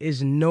shifted.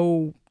 It's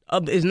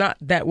not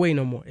that way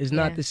no more. It's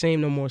not the same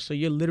no more. So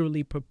you're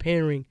literally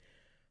preparing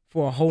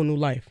for a whole new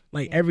life.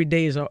 Like, every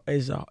day is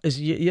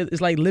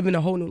like living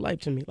a whole new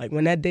life to me. Like,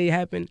 when that day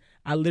happened,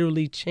 I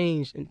literally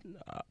changed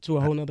to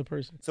a whole nother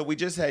person. So we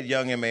just had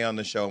Young M.A. on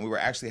the show, and we were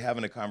actually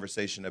having a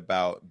conversation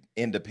about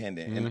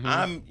independent. And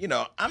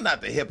I'm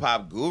not the hip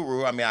hop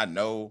guru. I mean, I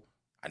know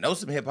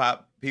some hip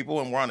hop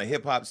people, and we're on a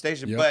hip hop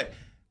station, but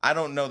I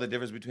don't know the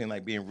difference between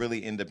like being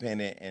really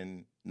independent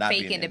and not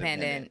fake being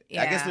independent.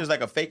 I guess there's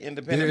like a fake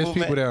independent There's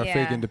movement. people that are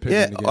fake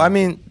independent. Yeah, I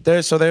mean,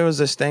 there was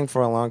this thing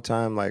for a long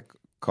time, like,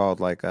 called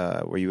like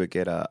where you would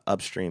get a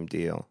upstream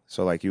deal.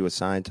 So like you would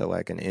sign to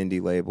like an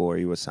indie label, or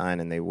you would sign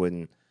and they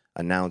wouldn't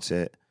announce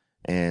it,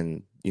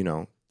 and you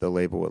know the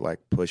label would like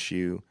push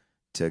you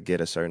to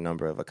get a certain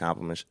number of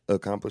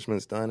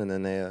accomplishments done, and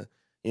then they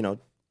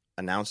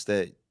announce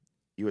that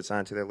you would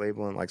sign to their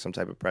label in like some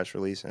type of press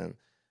release, and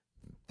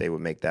they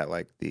would make that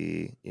like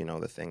the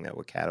the thing that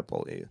would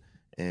catapult you.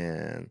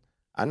 And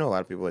I know a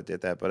lot of people that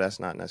did that, but that's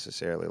not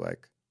necessarily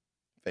like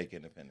fake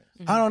independence.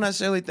 I don't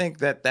necessarily think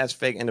that that's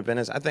fake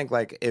independence. I think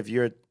like if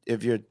you're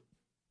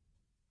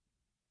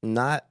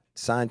not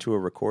signed to a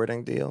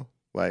recording deal,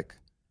 like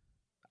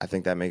I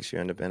think that makes you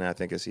independent. I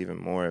think it's even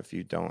more if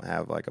you don't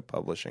have like a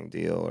publishing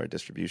deal or a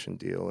distribution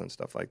deal and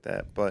stuff like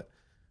that. But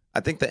I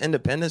think the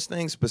independence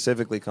thing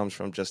specifically comes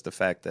from just the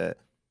fact that,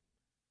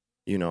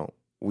 you know,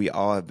 we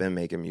all have been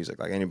making music.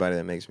 Like anybody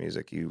that makes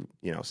music, you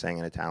know, sang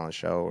in a talent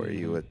show or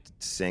you would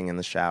sing in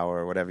the shower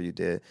or whatever you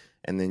did.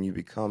 And then you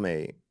become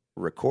a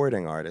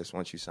recording artist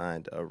once you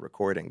signed a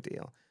recording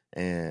deal.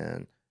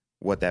 And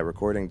what that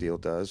recording deal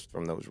does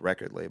from those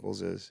record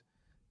labels is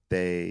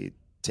they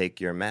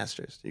take your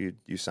masters.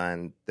 You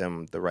sign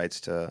them the rights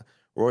to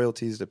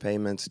royalties, to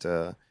payments,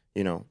 to,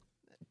 you know,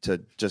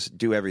 to just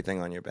do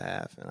everything on your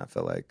behalf. And I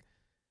feel like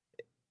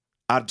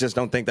I just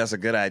don't think that's a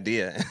good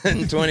idea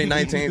in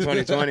 2019,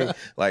 2020.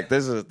 Like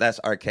that's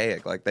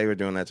archaic. Like they were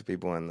doing that to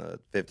people in the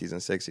 50s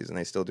and 60s and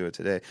they still do it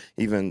today,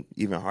 even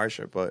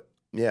harsher. But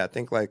yeah, I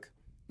think like.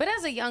 But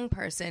as a young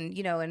person,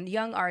 you know, and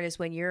young artist,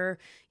 when you're,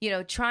 you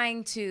know,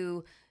 trying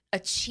to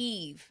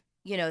achieve,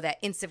 you know, that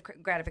instant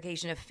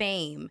gratification of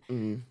fame,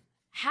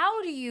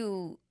 how do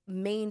you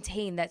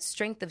maintain that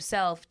strength of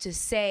self to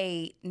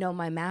say, no,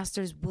 my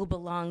masters will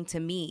belong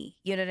to me?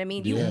 You know what I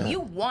mean? Yeah. You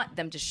want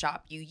them to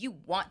shop you. You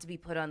want to be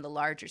put on the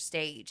larger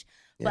stage.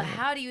 But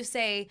how do you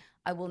say,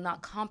 I will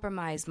not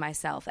compromise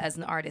myself as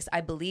an artist? I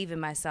believe in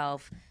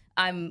myself.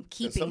 I'm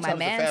keeping my masters.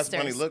 Sometimes the fast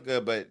money look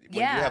good, but when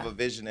you have a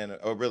vision and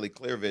a really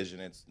clear vision,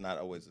 it's not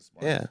always a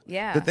smart.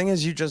 Yeah. The thing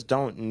is, you just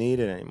don't need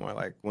it anymore.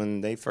 Like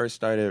when they first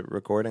started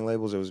recording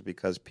labels, it was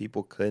because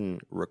people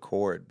couldn't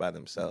record by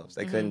themselves.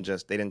 They couldn't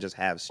they didn't just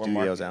have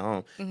studios at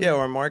home. Yeah,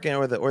 or marketing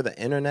or the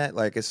internet.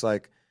 Like it's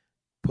like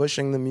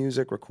pushing the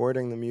music,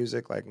 recording the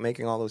music, like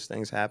making all those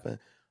things happen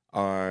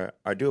are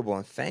doable.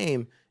 And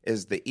fame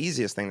is the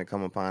easiest thing to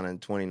come upon in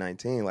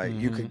 2019. Like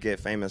you could get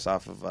famous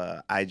off of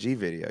a IG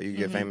video. You could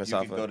get famous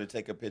off of. You could go to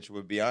take a picture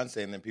with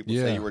Beyonce, and then people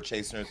say you were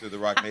chasing her through the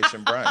Rock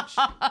Nation brunch.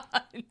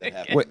 That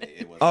happened.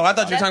 Wait, I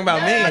thought you were talking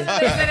about me.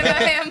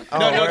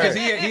 No, because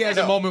he has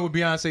a moment with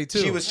Beyonce too.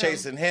 She was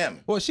chasing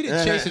him. Well, she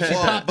didn't chase him. She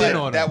popped in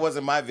on him. That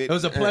wasn't my video. It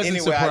was a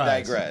pleasant surprise.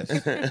 I surprise.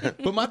 digress.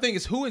 But my thing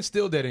is, who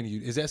instilled that in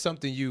you? Is that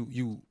something you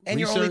and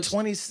researched? You're only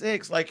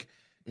 26. Like.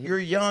 You're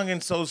young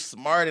and so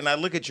smart, and I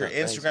look at your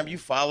Instagram. You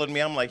followed me.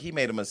 I'm like, he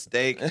made a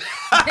mistake.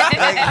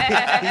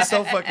 Like, he's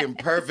so fucking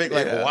perfect.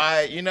 Like,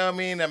 why? You know what I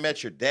mean? I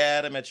met your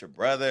dad. I met your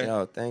brother.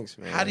 Yo, thanks,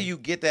 man. How do you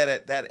get that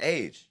at that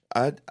age?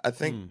 I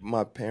think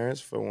my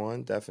parents, for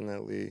one,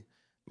 definitely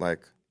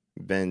like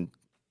been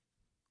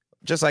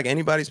just like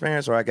anybody's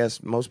parents, or I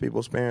guess most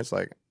people's parents,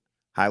 like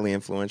highly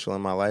influential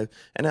in my life.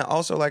 And then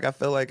also, like, I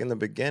feel like in the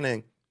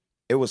beginning,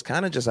 it was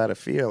kind of just out of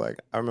fear.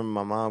 Like, I remember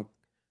my mom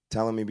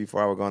telling me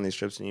before I would go on these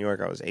trips to New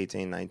York, I was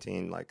 18,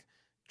 19, like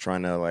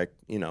trying to like,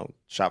 you know,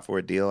 shop for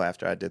a deal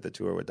after I did the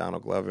tour with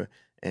Donald Glover.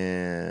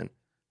 And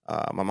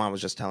my mom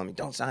was just telling me,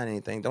 don't sign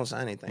anything.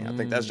 I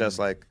think that's just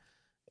like,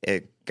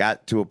 it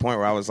got to a point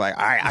where I was like,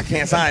 all right, I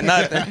can't sign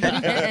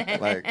nothing.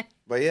 Like,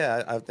 but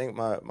yeah, I think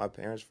my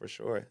parents for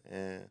sure.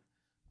 And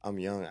I'm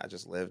young. I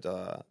just lived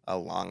a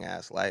long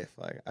ass life.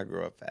 Like I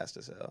grew up fast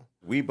as hell.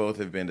 We both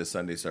have been to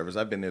Sunday service.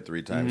 I've been there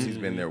 3 times. He's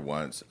been there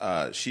once.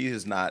 She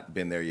has not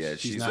been there yet.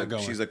 She's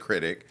a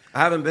critic. I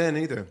haven't been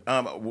either.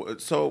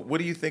 So what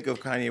do you think of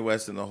Kanye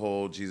West and the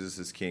whole Jesus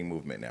is King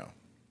movement now?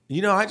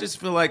 You know, I just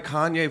feel like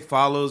Kanye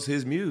follows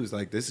his muse.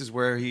 Like this is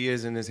where he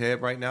is in his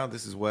head right now.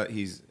 This is what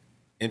he's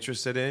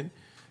interested in.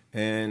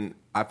 And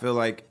I feel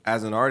like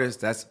as an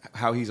artist, that's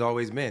how he's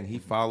always been. He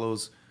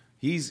follows.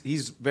 He's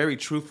very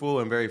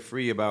truthful and very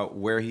free about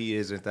where he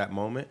is at that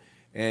moment,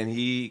 and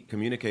he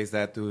communicates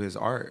that through his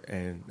art,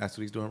 and that's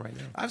what he's doing right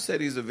now. I've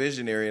said he's a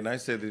visionary, and I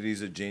said that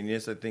he's a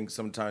genius. I think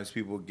sometimes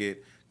people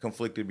get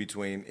conflicted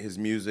between his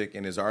music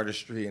and his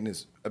artistry and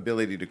his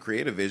ability to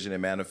create a vision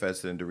and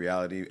manifest it into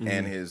reality,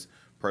 and his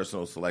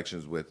personal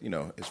selections with, you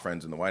know, his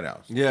friends in the White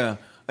House. Yeah,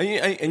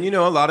 and you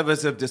know, a lot of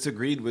us have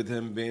disagreed with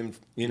him being,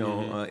 you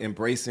know,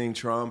 embracing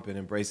Trump and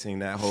embracing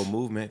that whole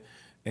movement.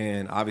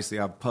 And obviously,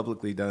 I've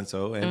publicly done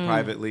so, and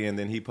privately, and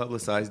then he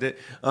publicized it.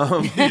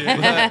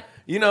 But,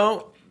 you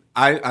know,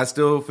 I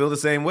still feel the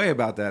same way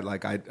about that.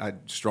 Like, I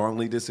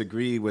strongly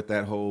disagree with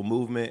that whole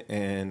movement,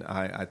 and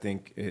I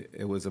think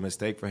it was a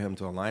mistake for him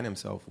to align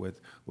himself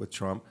with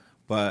Trump.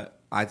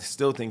 But I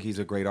still think he's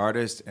a great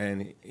artist,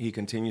 and he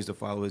continues to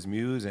follow his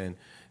muse,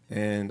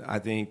 and I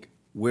think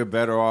we're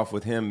better off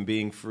with him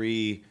being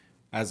free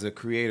as a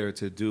creator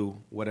to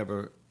do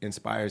whatever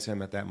inspires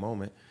him at that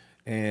moment.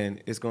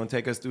 And it's going to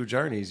take us through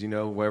journeys, you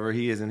know, wherever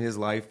he is in his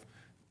life,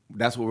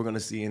 that's what we're going to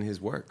see in his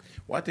work.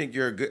 Well, I think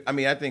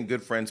I think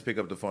good friends pick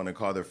up the phone and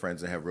call their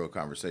friends and have real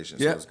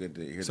conversations. Yeah. So it's good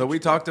to hear. So we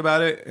talked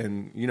about it,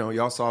 and, you know,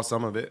 y'all saw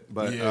some of it,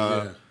 but,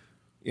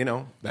 you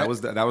know, that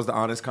was the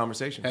honest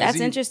conversation. That's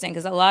interesting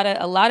because a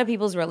lot of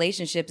people's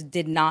relationships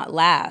did not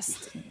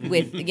last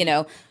with, you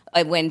know,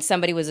 when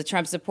somebody was a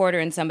Trump supporter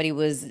and somebody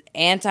was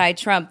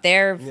anti-Trump,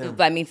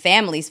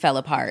 families fell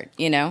apart,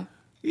 you know?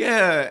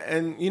 Yeah,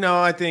 and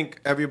I think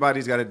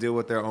everybody's got to deal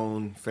with their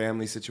own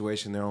family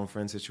situation, their own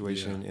friend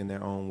situation in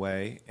their own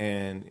way,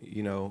 and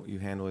you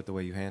handle it the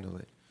way you handle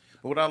it.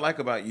 But what I like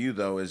about you,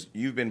 though, is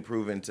you've been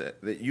proven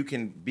that you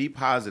can be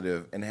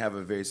positive and have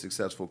a very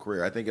successful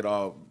career. I think it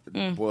all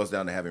boils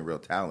down to having real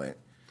talent.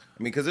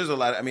 I mean, because there's a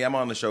lot. I mean, I'm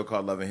on the show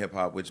called Love and Hip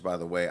Hop, which, by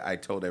the way, I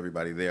told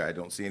everybody there, I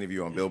don't see any of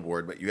you on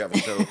Billboard, but you have a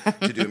show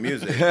to do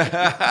music.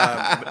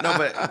 But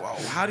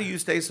how do you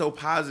stay so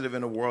positive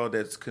in a world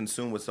that's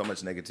consumed with so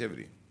much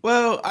negativity?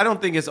 Well, I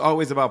don't think it's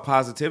always about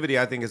positivity.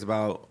 I think it's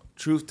about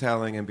truth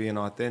telling and being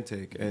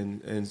authentic.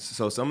 And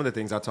so some of the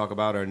things I talk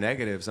about are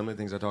negative. Some of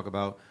the things I talk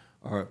about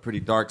are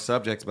pretty dark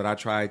subjects, but I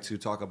try to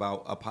talk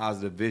about a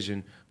positive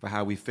vision for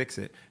how we fix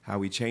it, how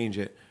we change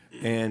it,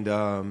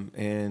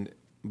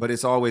 but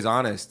it's always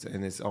honest,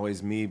 and it's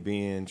always me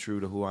being true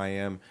to who I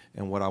am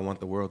and what I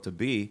want the world to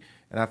be.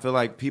 And I feel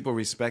like people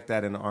respect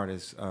that in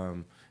artists.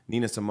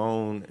 Nina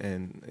Simone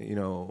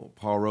and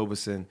Paul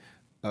Robeson.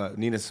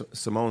 Nina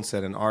Simone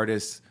said an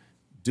artist's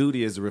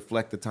duty is to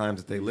reflect the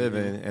times that they live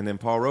in, and then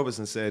Paul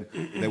Robeson said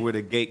that we're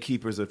the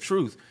gatekeepers of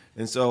truth.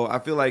 And so I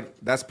feel like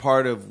that's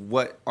part of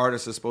what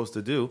artists are supposed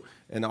to do.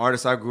 And the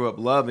artists I grew up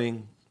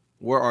loving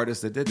were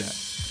artists that did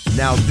that.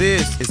 Now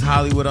this is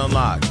Hollywood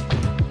Unlocked.